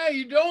 yeah,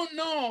 you don't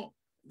know.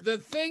 The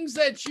things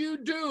that you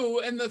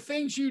do and the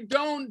things you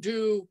don't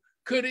do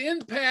could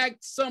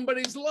impact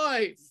somebody's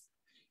life.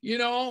 You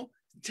know,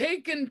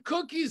 taking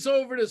cookies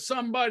over to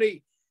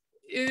somebody,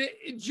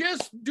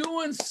 just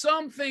doing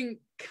something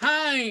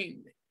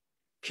kind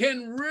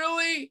can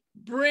really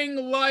bring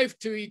life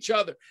to each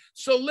other.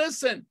 So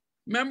listen,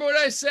 remember what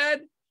I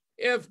said?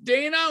 If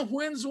Dana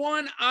wins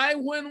one, I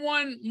win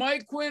one,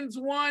 Mike wins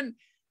one,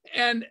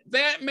 and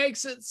that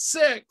makes it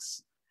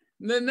 6.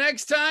 The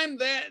next time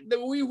that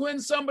we win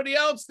somebody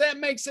else, that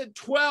makes it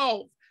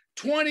 12,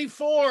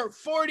 24,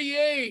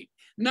 48,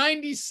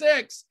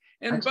 96.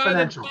 And by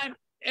the time,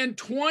 in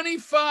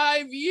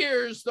 25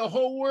 years, the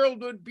whole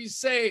world would be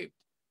saved.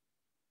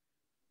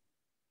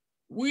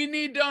 We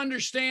need to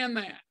understand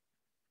that.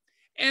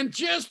 And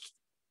just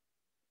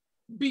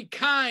be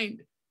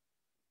kind.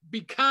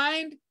 Be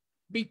kind,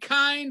 be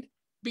kind,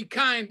 be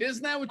kind.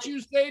 Isn't that what you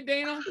say,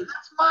 Dana?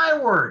 That's my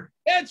word.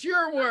 That's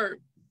your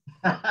word.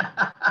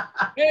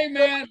 Hey,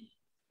 man.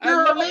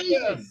 You're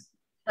amazing.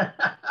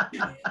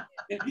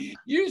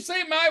 You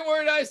say my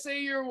word, I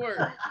say your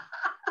word.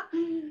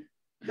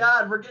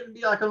 God, we're getting to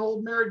be like an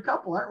old married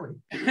couple, aren't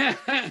we?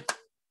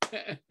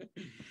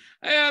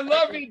 Hey, I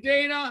love you,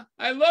 Dana.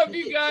 I love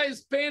you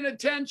guys paying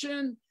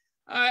attention.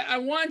 I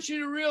want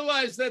you to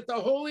realize that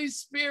the Holy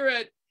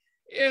Spirit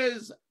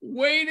is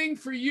waiting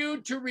for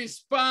you to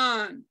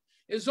respond.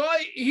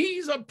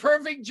 He's a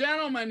perfect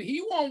gentleman.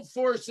 He won't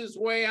force his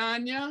way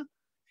on you.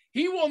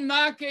 He will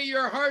knock at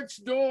your heart's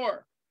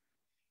door.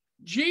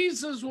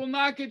 Jesus will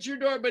knock at your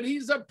door, but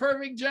he's a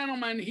perfect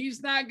gentleman.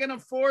 He's not going to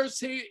force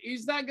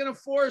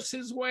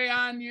his way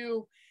on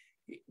you.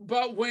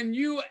 But when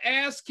you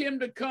ask him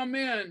to come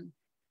in,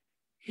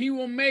 he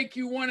will make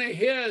you one of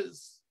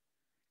his.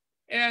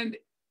 And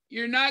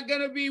you're not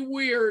going to be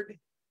weird.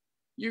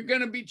 You're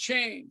going to be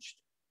changed.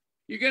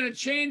 You're going to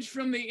change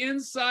from the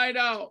inside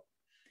out.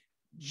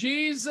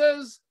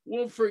 Jesus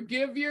will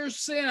forgive your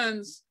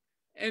sins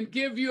and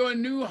give you a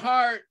new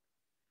heart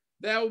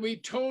that will be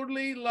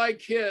totally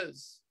like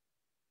his.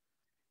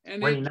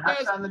 And when he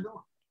knocks on the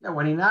door,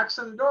 when he knocks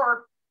on the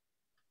door,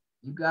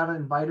 you got to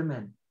invite him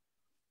in.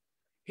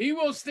 He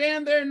will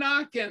stand there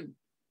knocking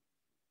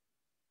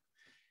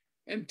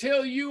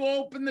until you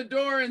open the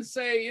door and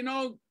say, you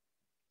know,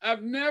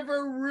 I've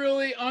never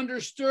really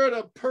understood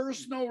a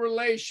personal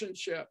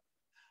relationship.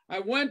 I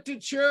went to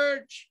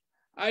church,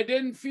 I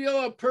didn't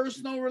feel a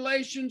personal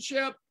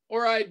relationship,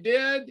 or I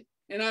did,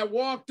 and I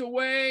walked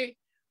away.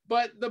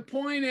 But the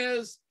point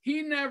is,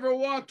 he never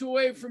walked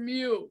away from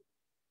you.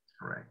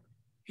 Correct.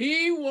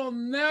 He will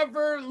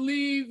never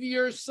leave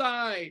your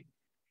side.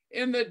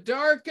 In the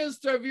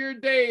darkest of your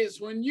days,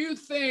 when you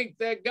think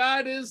that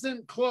God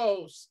isn't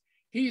close,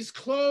 he's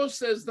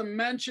close as the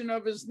mention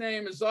of his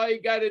name is. All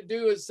you got to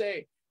do is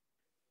say,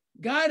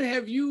 God,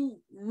 have you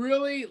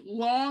really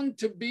longed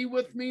to be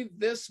with me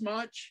this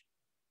much?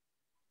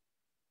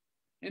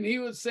 And he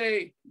would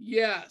say,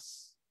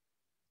 yes.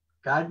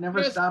 God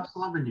never stops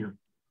loving you.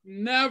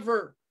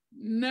 Never,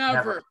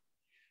 never.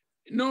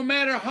 No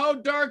matter how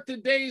dark the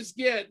days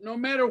get, no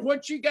matter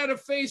what you got to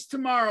face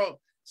tomorrow,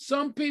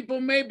 some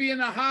people may be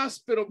in a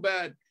hospital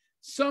bed.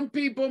 some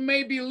people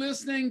may be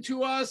listening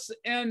to us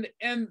and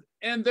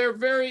they're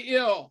very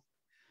ill.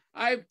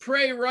 I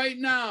pray right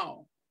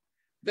now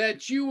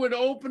that you would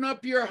open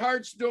up your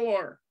heart's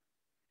door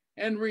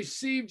and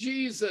receive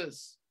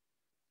Jesus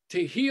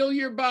to heal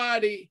your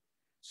body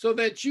so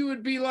that you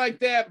would be like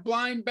that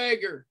blind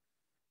beggar,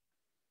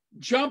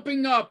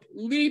 jumping up,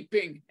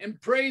 leaping, and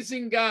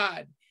praising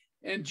God,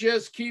 and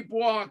just keep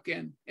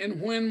walking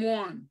and win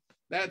one.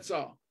 That's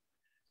all.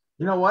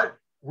 You know what?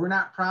 We're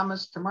not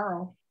promised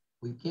tomorrow.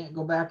 We can't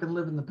go back and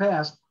live in the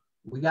past.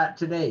 We got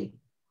today.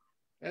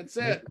 That's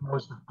it.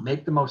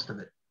 Make the most of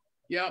it.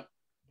 Yep.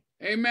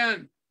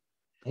 Amen.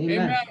 Amen.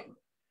 Amen.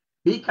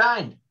 Be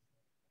kind.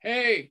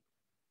 Hey,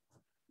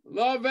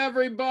 love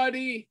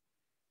everybody.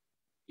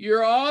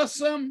 You're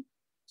awesome.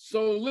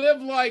 So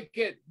live like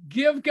it.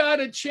 Give God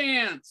a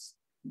chance.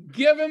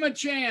 Give him a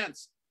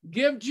chance.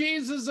 Give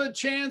Jesus a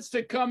chance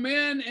to come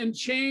in and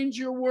change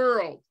your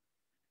world.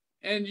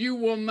 And you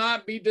will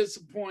not be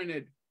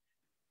disappointed.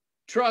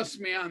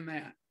 Trust me on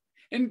that.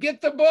 And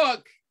get the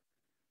book.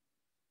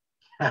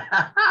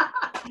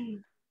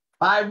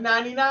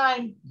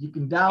 $5.99. You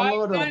can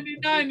download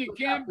 $5.99. You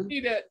can't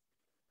beat it.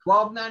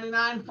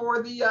 $12.99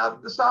 for the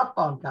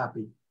softbound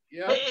copy.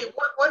 Yep. Hey,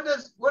 what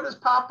does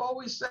Pop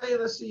always say?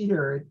 Let's see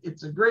here.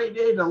 It's a great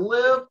day to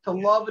live, to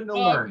love, and to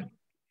learn.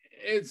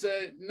 It's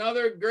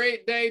another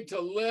great day to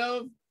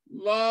live,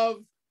 love,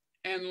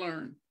 and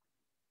learn.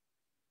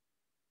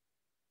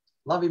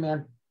 Love you,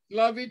 man.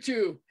 Love you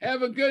too.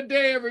 Have a good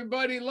day,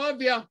 everybody.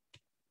 Love you.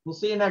 We'll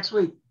see you next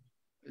week.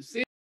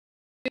 See